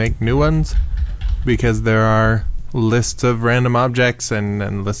have to make new ones because there are lists of random objects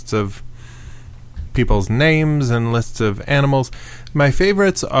and lists of people's names and lists of animals. My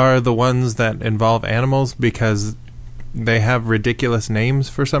favorites are the ones that involve animals because they have ridiculous names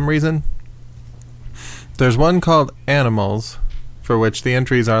for some reason. There's one called Animals, for which the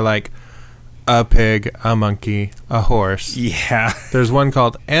entries are like a pig, a monkey, a horse. Yeah. There's one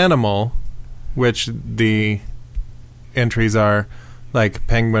called Animal, which the entries are like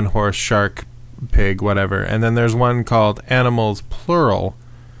penguin, horse, shark, pig, whatever. And then there's one called Animals Plural,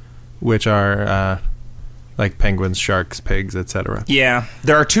 which are like penguins, sharks, pigs, etc. Yeah,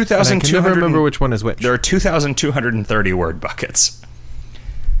 there are 2,200. I can never remember which one is which. There are 2,230 word buckets.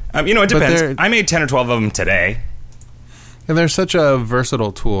 It depends. I made 10 or 12 of them today. And they're such a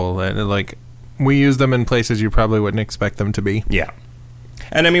versatile tool, and like we use them in places you probably wouldn't expect them to be. Yeah,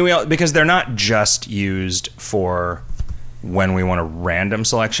 and because they're not just used for when we want a random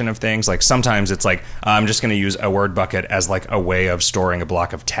selection of things. Like sometimes it's like, I'm just going to use a word bucket as like a way of storing a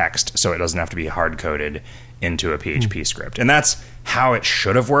block of text so it doesn't have to be hard-coded into a PHP script. And that's how it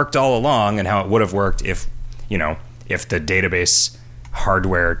should have worked all along and how it would have worked if the database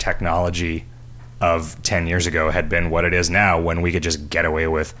hardware technology of 10 years ago had been what it is now, when we could just get away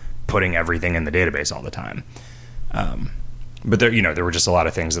with putting everything in the database all the time. But there were just a lot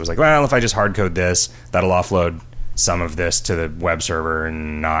of things that was like, well, if I just hard-code this, that'll offload some of this to the web server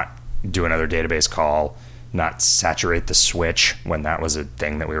and not do another database call, not saturate the switch when that was a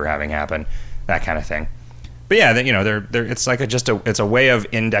thing that we were having happen, that kind of thing. But yeah, it's like it's a way of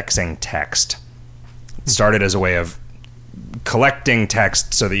indexing text. It started as a way of collecting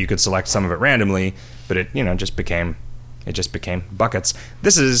text so that you could select some of it randomly, but it just became buckets.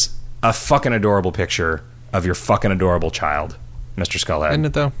 This is a fucking adorable picture of your fucking adorable child, Mr. Skullhead. Isn't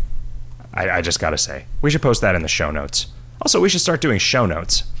it though? I just gotta say, we should post that in the show notes. Also, we should start doing show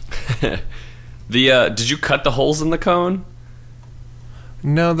notes. Did you cut the holes in the cone?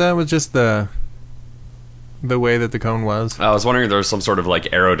 No, that was just the way that the cone was. I was wondering if there was some sort of like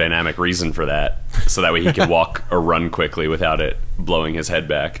aerodynamic reason for that, so that way he could walk or run quickly without it blowing his head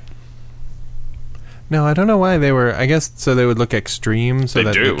back. No, I don't know why they were. I guess so they would look extreme, so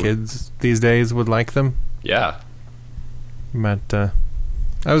that the kids these days would like them. Yeah. But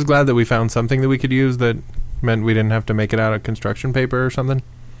I was glad that we found something that we could use that meant we didn't have to make it out of construction paper or something.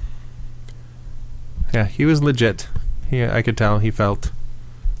 Yeah, he was legit. I could tell he felt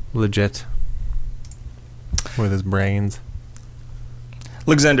legit with his brains.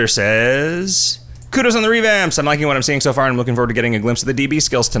 Luxander says, kudos on the revamps. I'm liking what I'm seeing so far, and I'm looking forward to getting a glimpse of the DB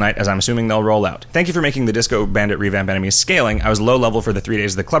skills tonight, as I'm assuming they'll roll out. Thank you for making the Disco Bandit revamp enemies scaling. I was low level for the 3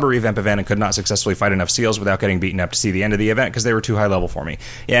 days of the Clubber revamp event and could not successfully fight enough seals without getting beaten up to see the end of the event because they were too high level for me.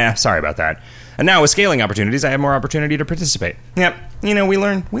 Yeah, sorry about that. And now with scaling opportunities, I have more opportunity to participate. Yep, we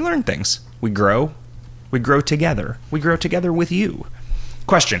learn things. We grow. We grow together. We grow together with you.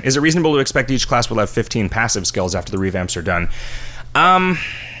 Question, is it reasonable to expect each class will have 15 passive skills after the revamps are done?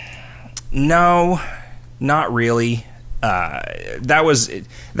 No, not really. That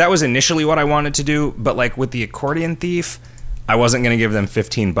was initially what I wanted to do, but like with the Accordion Thief, I wasn't going to give them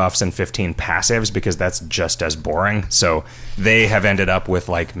 15 buffs and 15 passives because that's just as boring. So they have ended up with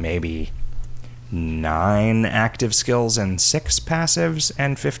like maybe 9 active skills and 6 passives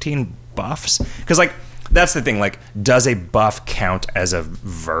and 15 buffs. Because like that's the thing. Like, does a buff count as a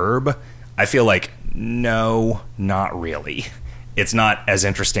verb? I feel like no, not really. It's not as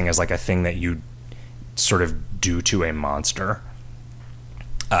interesting as like a thing that you sort of do to a monster.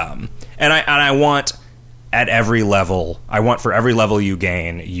 And I want at every level, I want for every level you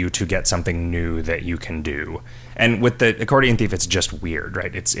gain, you to get something new that you can do. And with the Accordion Thief, it's just weird,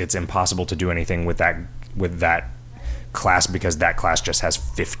 right? It's impossible to do anything with that class because that class just has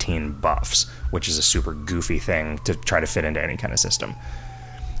 15 buffs, which is a super goofy thing to try to fit into any kind of system.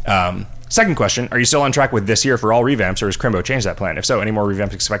 Second question, are you still on track with this year for all revamps, or has Crimbo changed that plan? If so, any more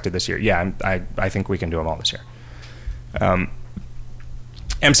revamps expected this year? Yeah, I think we can do them all this year.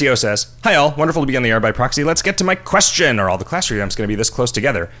 MCO says, hi all, wonderful to be on the air by proxy. Let's get to my question. Are all the class revamps going to be this close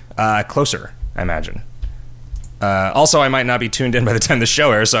together? Closer, I imagine. Also, I might not be tuned in by the time the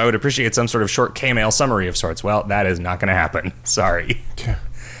show airs, so I would appreciate some sort of short K-mail summary of sorts. Well, that is not going to happen. Sorry.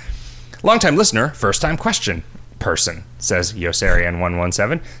 Long-time listener, first-time question person, says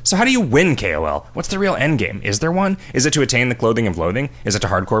Yosarian117. So how do you win KoL? What's the real end game? Is there one? Is it to attain the clothing of loathing? Is it to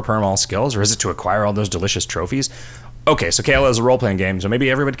hardcore perm all skills? Or is it to acquire all those delicious trophies? Okay, so KoL is a role-playing game, so maybe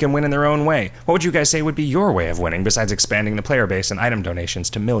everybody can win in their own way. What would you guys say would be your way of winning, besides expanding the player base and item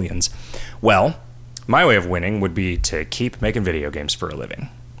donations to millions? Well, my way of winning would be to keep making video games for a living.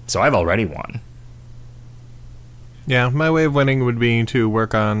 So I've already won. Yeah, my way of winning would be to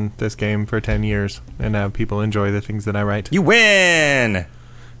work on this game for 10 years and have people enjoy the things that I write. You win!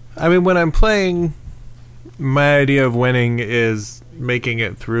 I mean, when I'm playing, my idea of winning is making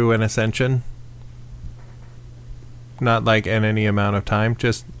it through an ascension. Not like in any amount of time,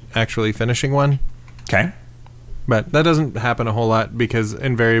 just actually finishing one. Okay. But that doesn't happen a whole lot because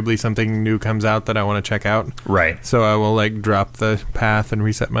invariably something new comes out that I want to check out. Right. So I will like drop the path and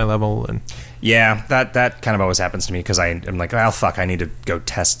reset my level. And yeah, that kind of always happens to me because I'm like, oh, fuck, I need to go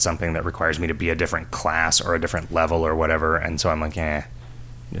test something that requires me to be a different class or a different level or whatever. And so I'm like,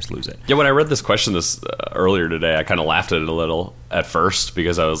 just lose it. Yeah, when I read this question earlier today, I kind of laughed at it a little at first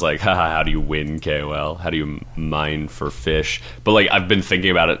because I was like, haha, how do you win KoL? How do you mine for fish? But like I've been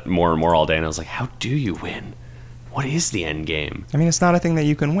thinking about it more and more all day, and I was like, how do you win? What is the end game? I mean, it's not a thing that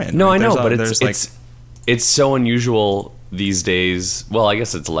you can win. No, right? I know, but it's so unusual these days. Well, I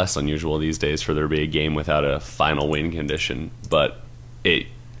guess it's less unusual these days for there to be a game without a final win condition. But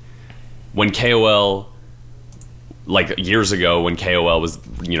when KoL, like years ago, when KoL was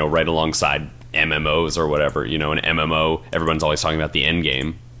right alongside MMOs or whatever, an MMO, everyone's always talking about the end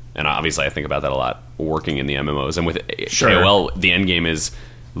game, and obviously I think about that a lot working in the MMOs. And with KoL, the end game is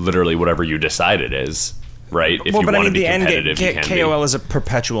literally whatever you decide it is. Right? If you want to be competitive, you can KoL be. is a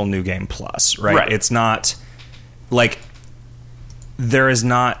perpetual new game plus, right? It's not like there is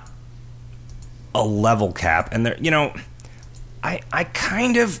not a level cap, and there, I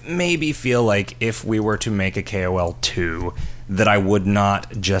kind of maybe feel like if we were to make a KoL 2, that I would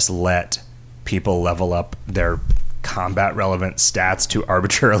not just let people level up their combat relevant stats to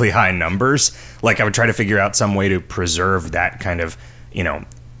arbitrarily high numbers. Like I would try to figure out some way to preserve that kind of,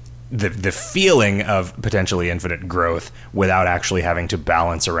 the feeling of potentially infinite growth without actually having to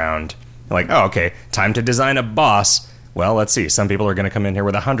balance around like, oh, okay, time to design a boss. Well, let's see. Some people are going to come in here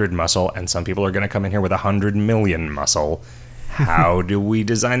with 100 muscle, and some people are going to come in here with 100 million muscle. How do we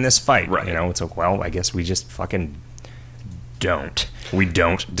design this fight? Right. It's like, well, I guess we just fucking don't. We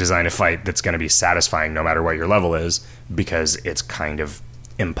don't design a fight that's going to be satisfying no matter what your level is, because it's kind of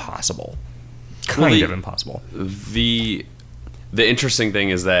impossible. Kind of impossible. The interesting thing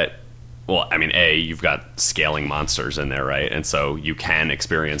is that, well, I mean, you've got scaling monsters in there, right? And so you can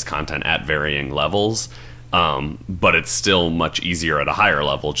experience content at varying levels, but it's still much easier at a higher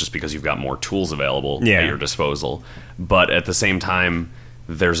level just because you've got more tools available at your disposal. But at the same time,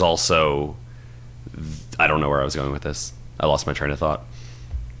 there's also... I don't know where I was going with this. I lost my train of thought.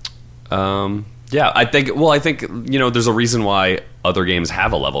 I think there's a reason why other games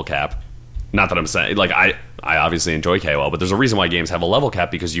have a level cap. Not that I'm saying, like, I obviously enjoy KoL, but there's a reason why games have a level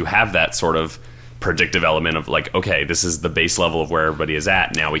cap, because you have that sort of predictive element of like, okay, this is the base level of where everybody is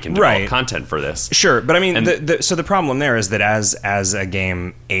at. Now we can develop content for this. Sure, but I mean, so the problem there is that as a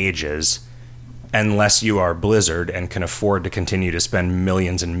game ages, unless you are Blizzard and can afford to continue to spend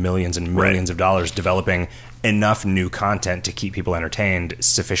millions and millions and millions of dollars developing enough new content to keep people entertained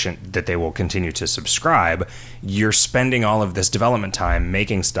sufficient that they will continue to subscribe, you're spending all of this development time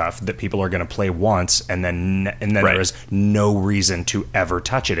making stuff that people are going to play once, and then there is no reason to ever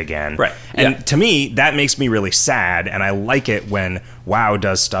touch it again. And to me, that makes me really sad, and I like it when WoW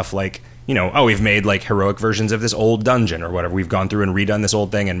does stuff like, we've made like heroic versions of this old dungeon or whatever. We've gone through and redone this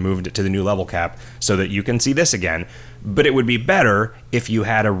old thing and moved it to the new level cap so that you can see this again. But it would be better if you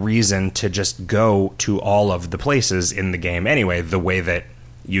had a reason to just go to all of the places in the game anyway, the way that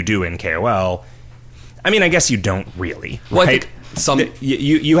you do in KoL. I mean, I guess you don't really, well, right? I think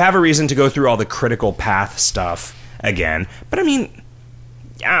you have a reason to go through all the critical path stuff again, but I mean,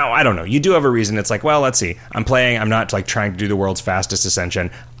 I don't know. You do have a reason. It's like, well, let's see. I'm not like trying to do the world's fastest ascension.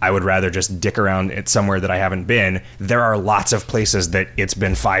 I would rather just dick around at somewhere that I haven't been. There are lots of places that it's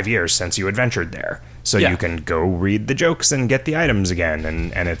been 5 years since you adventured there. So you can go read the jokes and get the items again.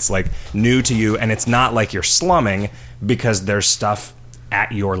 And it's like new to you. And it's not like you're slumming because there's stuff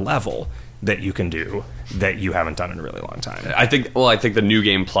at your level that you can do that you haven't done in a really long time. I think the New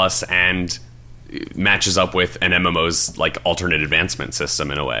Game Plus and matches up with an MMO's like alternate advancement system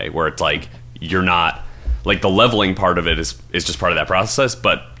in a way where it's like you're not like the leveling part of it is just part of that process,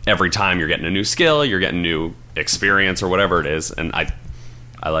 but every time you're getting a new skill, you're getting new experience or whatever it is, and I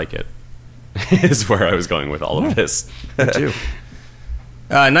like it. Is where I was going with all of this. Me too.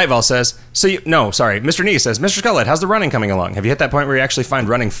 Nightval says, Mr. Nee says, Mr. Skullhead, how's the running coming along? Have you hit that point where you actually find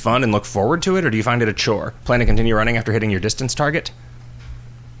running fun and look forward to it, or do you find it a chore? Plan to continue running after hitting your distance target?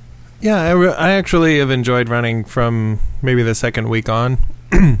 Yeah, I actually have enjoyed running from maybe the second week on.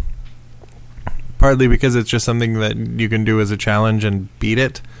 Partly because it's just something that you can do as a challenge and beat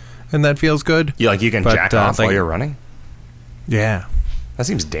it, and that feels good. You can jack off while you're running? Yeah. That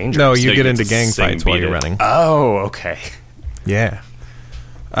seems dangerous. No, you get into gang fights while you're running. Oh, okay. Yeah.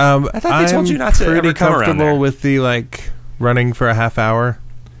 I thought they told you not to ever come around there. I'm pretty comfortable with the running for a half hour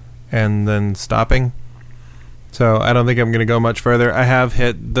and then stopping. So I don't think I'm going to go much further. I have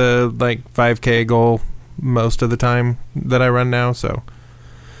hit the 5K goal most of the time that I run now, so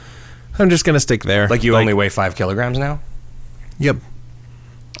I'm just going to stick there. You only weigh 5 kilograms now? Yep.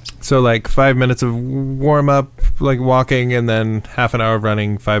 So 5 minutes of warm up, walking, and then half an hour of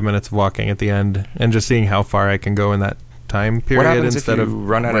running, 5 minutes of walking at the end, and just seeing how far I can go in that time period. What happens instead if you of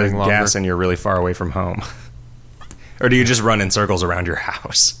run out of longer. gas and you're really far away from home? Or do you just run in circles around your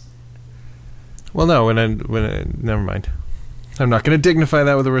house? Well, no. Never mind. I'm not going to dignify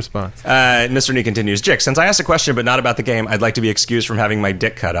that with a response. Mr. Nee continues, Jick, since I asked a question but not about the game, I'd like to be excused from having my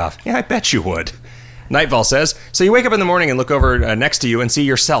dick cut off. Yeah, I bet you would. Nightval says, so you wake up in the morning and look over next to you and see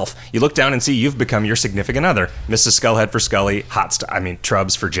yourself. You look down and see you've become your significant other. Mrs. Skullhead for Scully,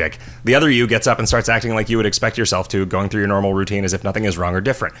 Trubs for Jick. The other you gets up and starts acting like you would expect yourself to, going through your normal routine as if nothing is wrong or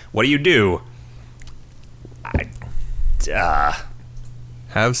different. What do?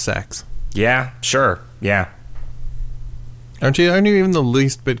 Have sex. Yeah, sure. Yeah. Aren't you even the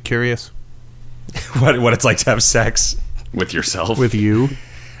least bit curious? what it's like to have sex? With yourself? With you?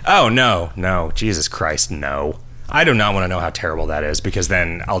 Oh, no. Jesus Christ, no. I do not want to know how terrible that is, because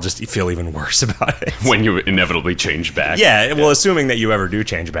then I'll just feel even worse about it. When you inevitably change back. Yeah, well, assuming that you ever do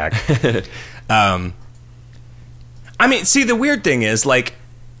change back. I mean, see, the weird thing is,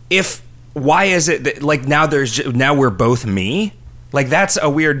 why is it that, now we're both me? That's a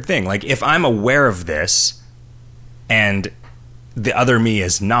weird thing. If I'm aware of this and the other me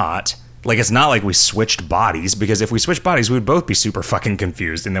is not, it's not like we switched bodies, because if we switched bodies, we would both be super fucking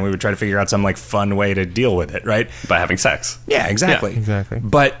confused, and then we would try to figure out some fun way to deal with it, right? By having sex. Yeah, exactly. Yeah, exactly.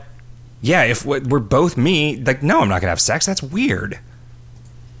 But yeah, if we're both me, no, I'm not gonna have sex. That's weird.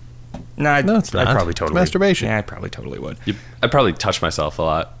 No, it's not. I'd probably totally masturbation. Yeah, I probably totally would. I'd probably touch myself a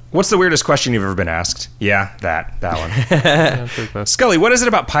lot. What's the weirdest question you've ever been asked? Yeah, that one. Yeah, Scully, what is it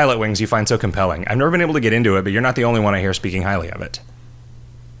about pilot wings you find so compelling? I've never been able to get into it, but you're not the only one I hear speaking highly of it.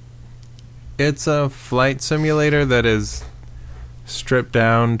 It's a flight simulator that is stripped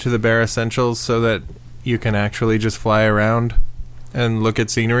down to the bare essentials so that you can actually just fly around and look at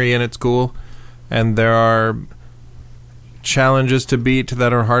scenery, and it's cool. And there are challenges to beat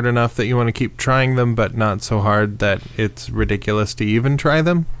that are hard enough that you want to keep trying them, but not so hard that it's ridiculous to even try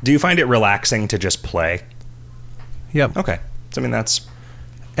them. Do you find it relaxing to just play? Yep. Okay. So, I mean, that's...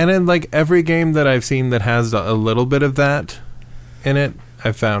 And in every game that I've seen that has a little bit of that in it,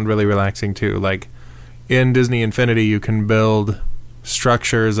 I've found really relaxing too. In Disney Infinity, you can build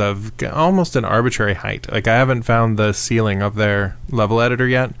structures of almost an arbitrary height. I haven't found the ceiling of their level editor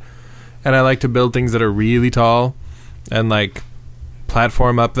yet, and I like to build things that are really tall and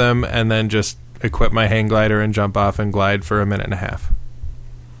platform up them, and then just equip my hang glider and jump off and glide for a minute and a half.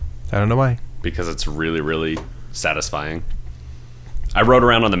 I don't know why. Because it's really, really satisfying. I rode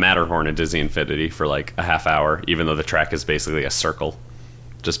around on the Matterhorn at Disney Infinity for a half hour, even though the track is basically a circle,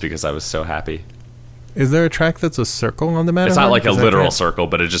 just because I was so happy. Is there a track that's a circle on the Matterhorn? It's not a literal circle,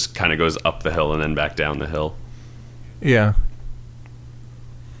 but it just kind of goes up the hill and then back down the hill. Yeah.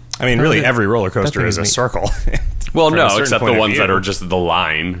 I mean, really, every roller coaster is a circle. Well, From a no, certain except point the of ones view. that are just the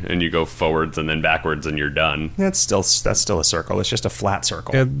line, and you go forwards and then backwards, and you're done. That's still a circle. It's just a flat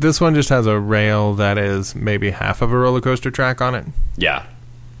circle. Yeah, this one just has a rail that is maybe half of a roller coaster track on it. Yeah.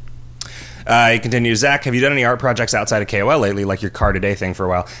 He continues, Zach, have you done any art projects outside of KoL lately, like your Car Today thing for a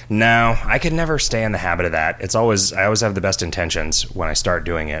while? No, I could never stay in the habit of that. I always have the best intentions when I start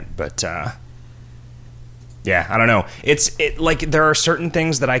doing it, but yeah, I don't know. Like there are certain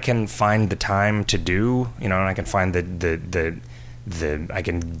things that I can find the time to do, and I can find I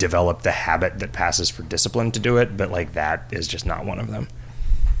can develop the habit that passes for discipline to do it, but like that is just not one of them.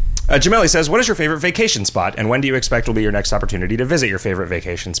 Jameli says, what is your favorite vacation spot, and when do you expect will be your next opportunity to visit your favorite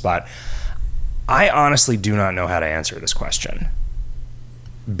vacation spot? I honestly do not know how to answer this question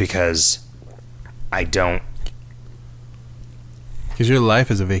because I don't. Because your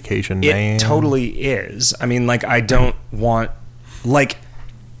life is a vacation, man. It totally is. I mean, like, I don't want... Like,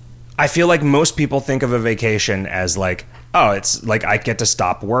 I feel like most people think of a vacation as, like, oh, it's like I get to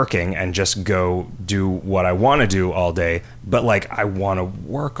stop working and just go do what I want to do all day. But, like, I want to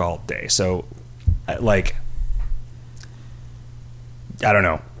work all day. So, like, I don't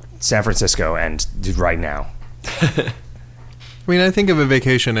know. San Francisco and right now. I mean, I think of a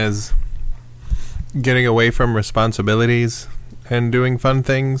vacation as getting away from responsibilities and doing fun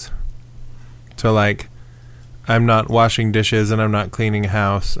things. So, like, I'm not washing dishes and I'm not cleaning a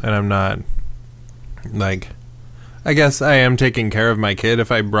house and I'm not, like, I guess I am taking care of my kid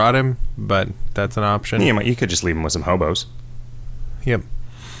if I brought him, but that's an option. You could just leave him with some hobos. Yep.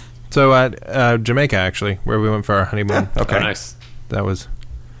 So at Jamaica, actually, where we went for our honeymoon. Yeah, okay. Oh, nice. That was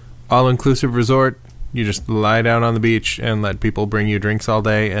all-inclusive resort. You just lie down on the beach and let people bring you drinks all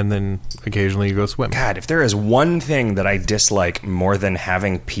day, and then occasionally you go swim. God, if there is one thing that I dislike more than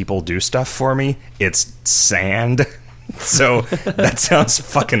having people do stuff for me, it's sand. So that sounds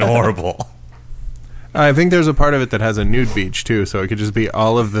fucking horrible. I think there's a part of it that has a nude beach, too, so it could just be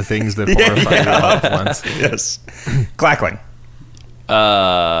all of the things that horrify you all at once. Yes. Clackling.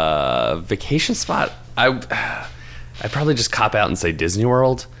 Vacation spot? I'd probably just cop out and say Disney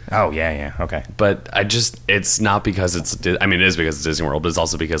World. Oh, yeah, okay. But it's not because it is because it's Disney World, but it's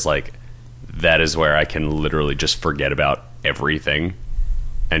also because, like, that is where I can literally just forget about everything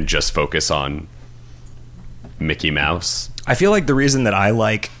and just focus on Mickey Mouse. I feel like the reason that I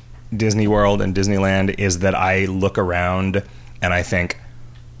like Disney World and Disneyland is that I look around and I think,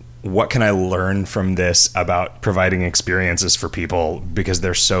 what can I learn from this about providing experiences for people because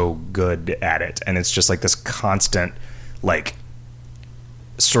they're so good at it? And it's just like this constant, like,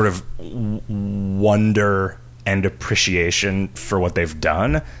 sort of wonder and appreciation for what they've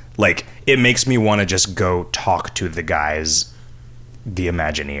done. Like, it makes me want to just go talk to the guys, the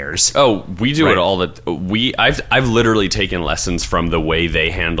Imagineers. Oh, we do it all I've literally taken lessons from the way they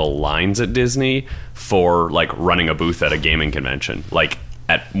handle lines at Disney for, like, running a booth at a gaming convention. Like,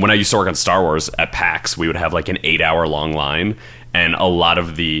 when I used to work on Star Wars at PAX, we would have like an 8-hour long line, and a lot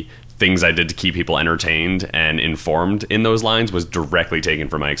of the things I did to keep people entertained and informed in those lines was directly taken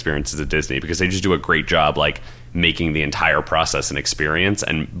from my experiences at Disney, because they just do a great job, like, making the entire process an experience,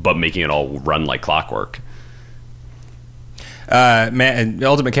 but making it all run like clockwork.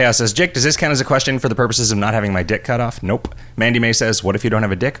 Ultimate Chaos says, Jake, does this count as a question for the purposes of not having my dick cut off? Nope. Mandy May says, what if you don't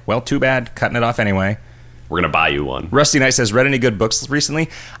have a dick? Well, too bad. Cutting it off anyway. We're going to buy you one. Rusty Knight says, read any good books recently?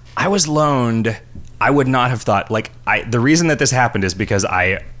 I was loaned. I would not have thought, like, the reason that this happened is because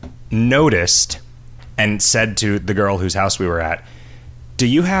I noticed and said to the girl whose house we were at, do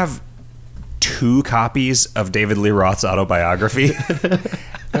you have 2 copies of David Lee Roth's autobiography?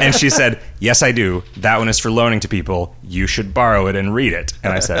 And she said, yes, I do. That one is for loaning to people. You should borrow it and read it.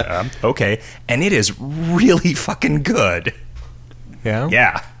 And I said, okay. And it is really fucking good. Yeah?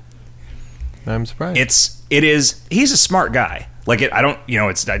 Yeah. I'm surprised. He's a smart guy. Like,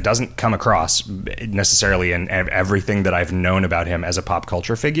 it doesn't come across necessarily in everything that I've known about him as a pop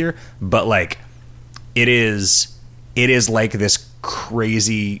culture figure, but, like, it is like this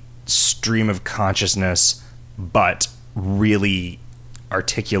crazy stream of consciousness, but really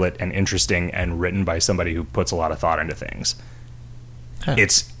articulate and interesting and written by somebody who puts a lot of thought into things. Huh.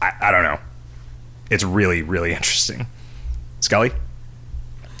 I don't know. It's really, really interesting. Scully?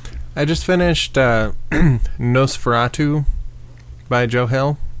 I just finished Nosferatu by Joe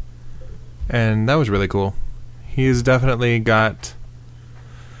Hill, and that was really cool. He's definitely got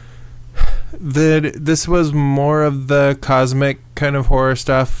this was more of the cosmic kind of horror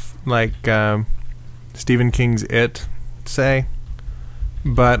stuff, like Stephen King's It, say,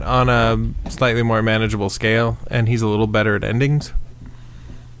 but on a slightly more manageable scale, and he's a little better at endings.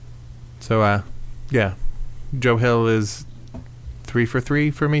 So, yeah, Joe Hill is 3 for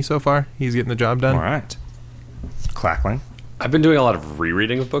 3 for me so far. He's getting the job done. All right. Clackling. I've been doing a lot of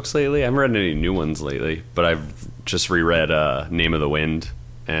rereading of books lately. I haven't read any new ones lately, but I've just reread Name of the Wind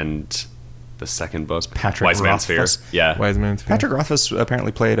and the second book, Patrick Wise Man's Fear. Rothfuss. Yeah, Wise Man's Fear. Patrick Rothfuss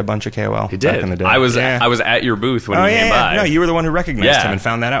apparently played a bunch of KoL. he did. Back in the day. I was at your booth when he came by. No, you were the one who recognized Yeah. him and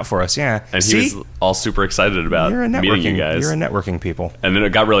found that out for us. Yeah, And he was all super excited about you're a networking, meeting you guys. You're a networking people. And then it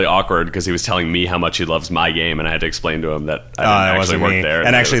got really awkward because he was telling me how much he loves my game, and I had to explain to him that I didn't actually work there.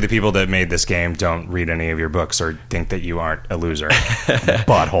 And actually, the people that made this game don't read any of your books or think that you aren't a loser.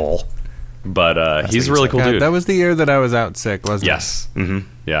 Butthole. But he's a what really you cool God, dude. that was the year that I was out sick, wasn't it? Yes. Mm-hmm.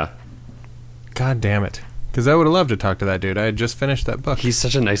 Yeah. God damn it. Because I would have loved to talk to that dude. I had just finished that book. He's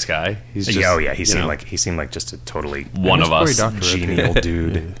such a nice guy. He's just, He seemed like just a totally one of us. genial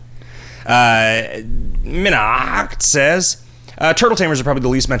dude. Minacht says, Turtle Tamers are probably the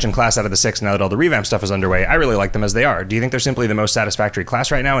least mentioned class out of the 6 now that all the revamp stuff is underway. I really like them as they are. Do you think they're simply the most satisfactory class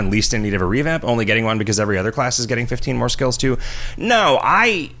right now and least in need of a revamp, only getting one because every other class is getting 15 more skills too? No,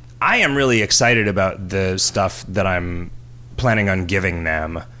 I am really excited about the stuff that I'm planning on giving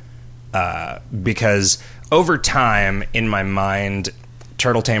them because over time, in my mind,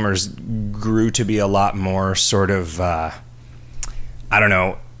 Turtle Tamers grew to be a lot more sort of,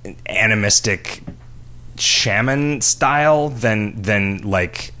 animistic shaman style than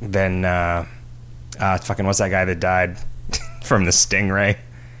fucking what's that guy that died from the Stingray?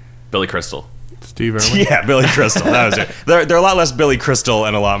 Billy Crystal. Steve Irwin. Yeah, Billy Crystal. That was it. They're a lot less Billy Crystal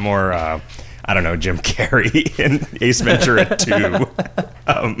and a lot more Jim Carrey in Ace Ventura 2.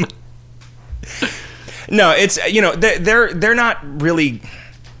 No, it's they're not really.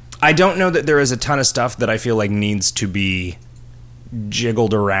 I don't know that there is a ton of stuff that I feel like needs to be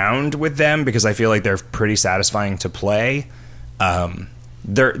jiggled around with them because I feel like they're pretty satisfying to play.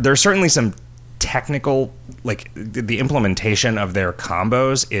 There's certainly some technical, like the implementation of their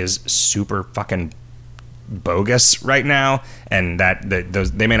combos is super fucking bogus right now, and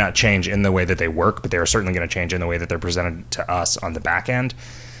those they may not change in the way that they work, but they are certainly going to change in the way that they're presented to us on the back end.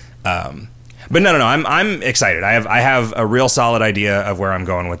 But no, I'm excited. I have a real solid idea of where I'm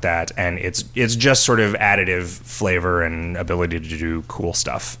going with that, and it's just sort of additive flavor and ability to do cool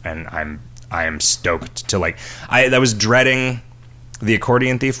stuff, and I am stoked to I was dreading the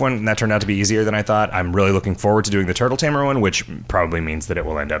Accordion Thief one, and that turned out to be easier than I thought. I'm really looking forward to doing the Turtle Tamer one, which probably means that it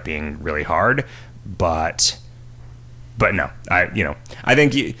will end up being really hard, but no, I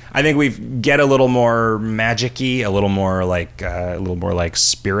think we get a little more magic-y, a little more like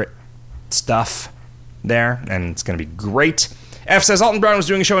spirit stuff there, and it's going to be great. F says, Alton Brown was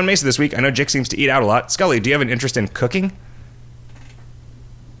doing a show in Mesa this week. I know Jick seems to eat out a lot. Scully, do you have an interest in cooking?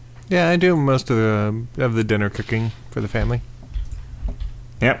 Yeah, I do most of the dinner cooking for the family.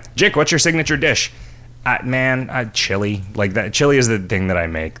 Yep. Jick, what's your signature dish? Chili. Like that. Chili is the thing that I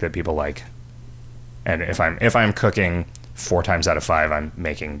make that people like. And if I'm cooking 4 times out of 5, I'm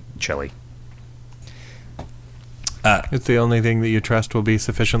making chili. It's the only thing that you trust will be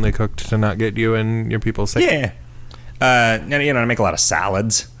sufficiently cooked to not get you and your people sick. Yeah. I make a lot of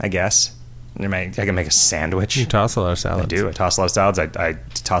salads, I guess. I can make a sandwich. You toss a lot of salads. I do. I toss a lot of salads. I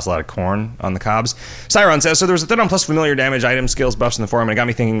toss a lot of corn on the cobs. Cyron says, so there was a thread on plus familiar damage, items, skills, buffs in the forum, and it got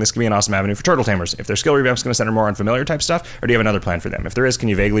me thinking this could be an awesome avenue for Turtle Tamers. If their skill revamp's going to center more on familiar type stuff, or do you have another plan for them? If there is, can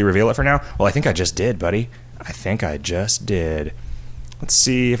you vaguely reveal it for now? Well, I think I just did, buddy. I think I just did. Let's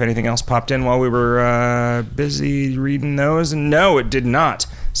see if anything else popped in while we were busy reading those. And no, it did not.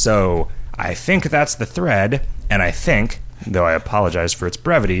 So I think that's the thread, and I think, though I apologize for its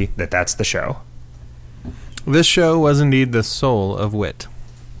brevity, that's the show. This show was indeed the soul of wit.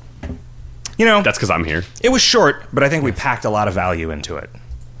 That's because I'm here. It was short, but I think we packed a lot of value into it.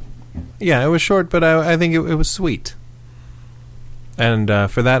 Yeah, it was short, but I think it was sweet. And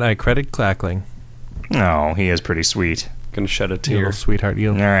for that, I credit Clackling. Oh, he is pretty sweet. Gonna shed a You tear. little sweetheart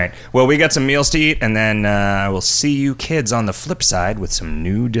you. All right. Well, we got some meals to eat, and then we'll see you kids on the flip side with some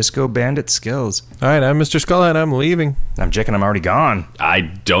new Disco Bandit skills. All right, I'm Mr. Skullhead. I'm leaving. I'm Jick, and I'm already gone. I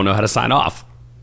don't know how to sign off.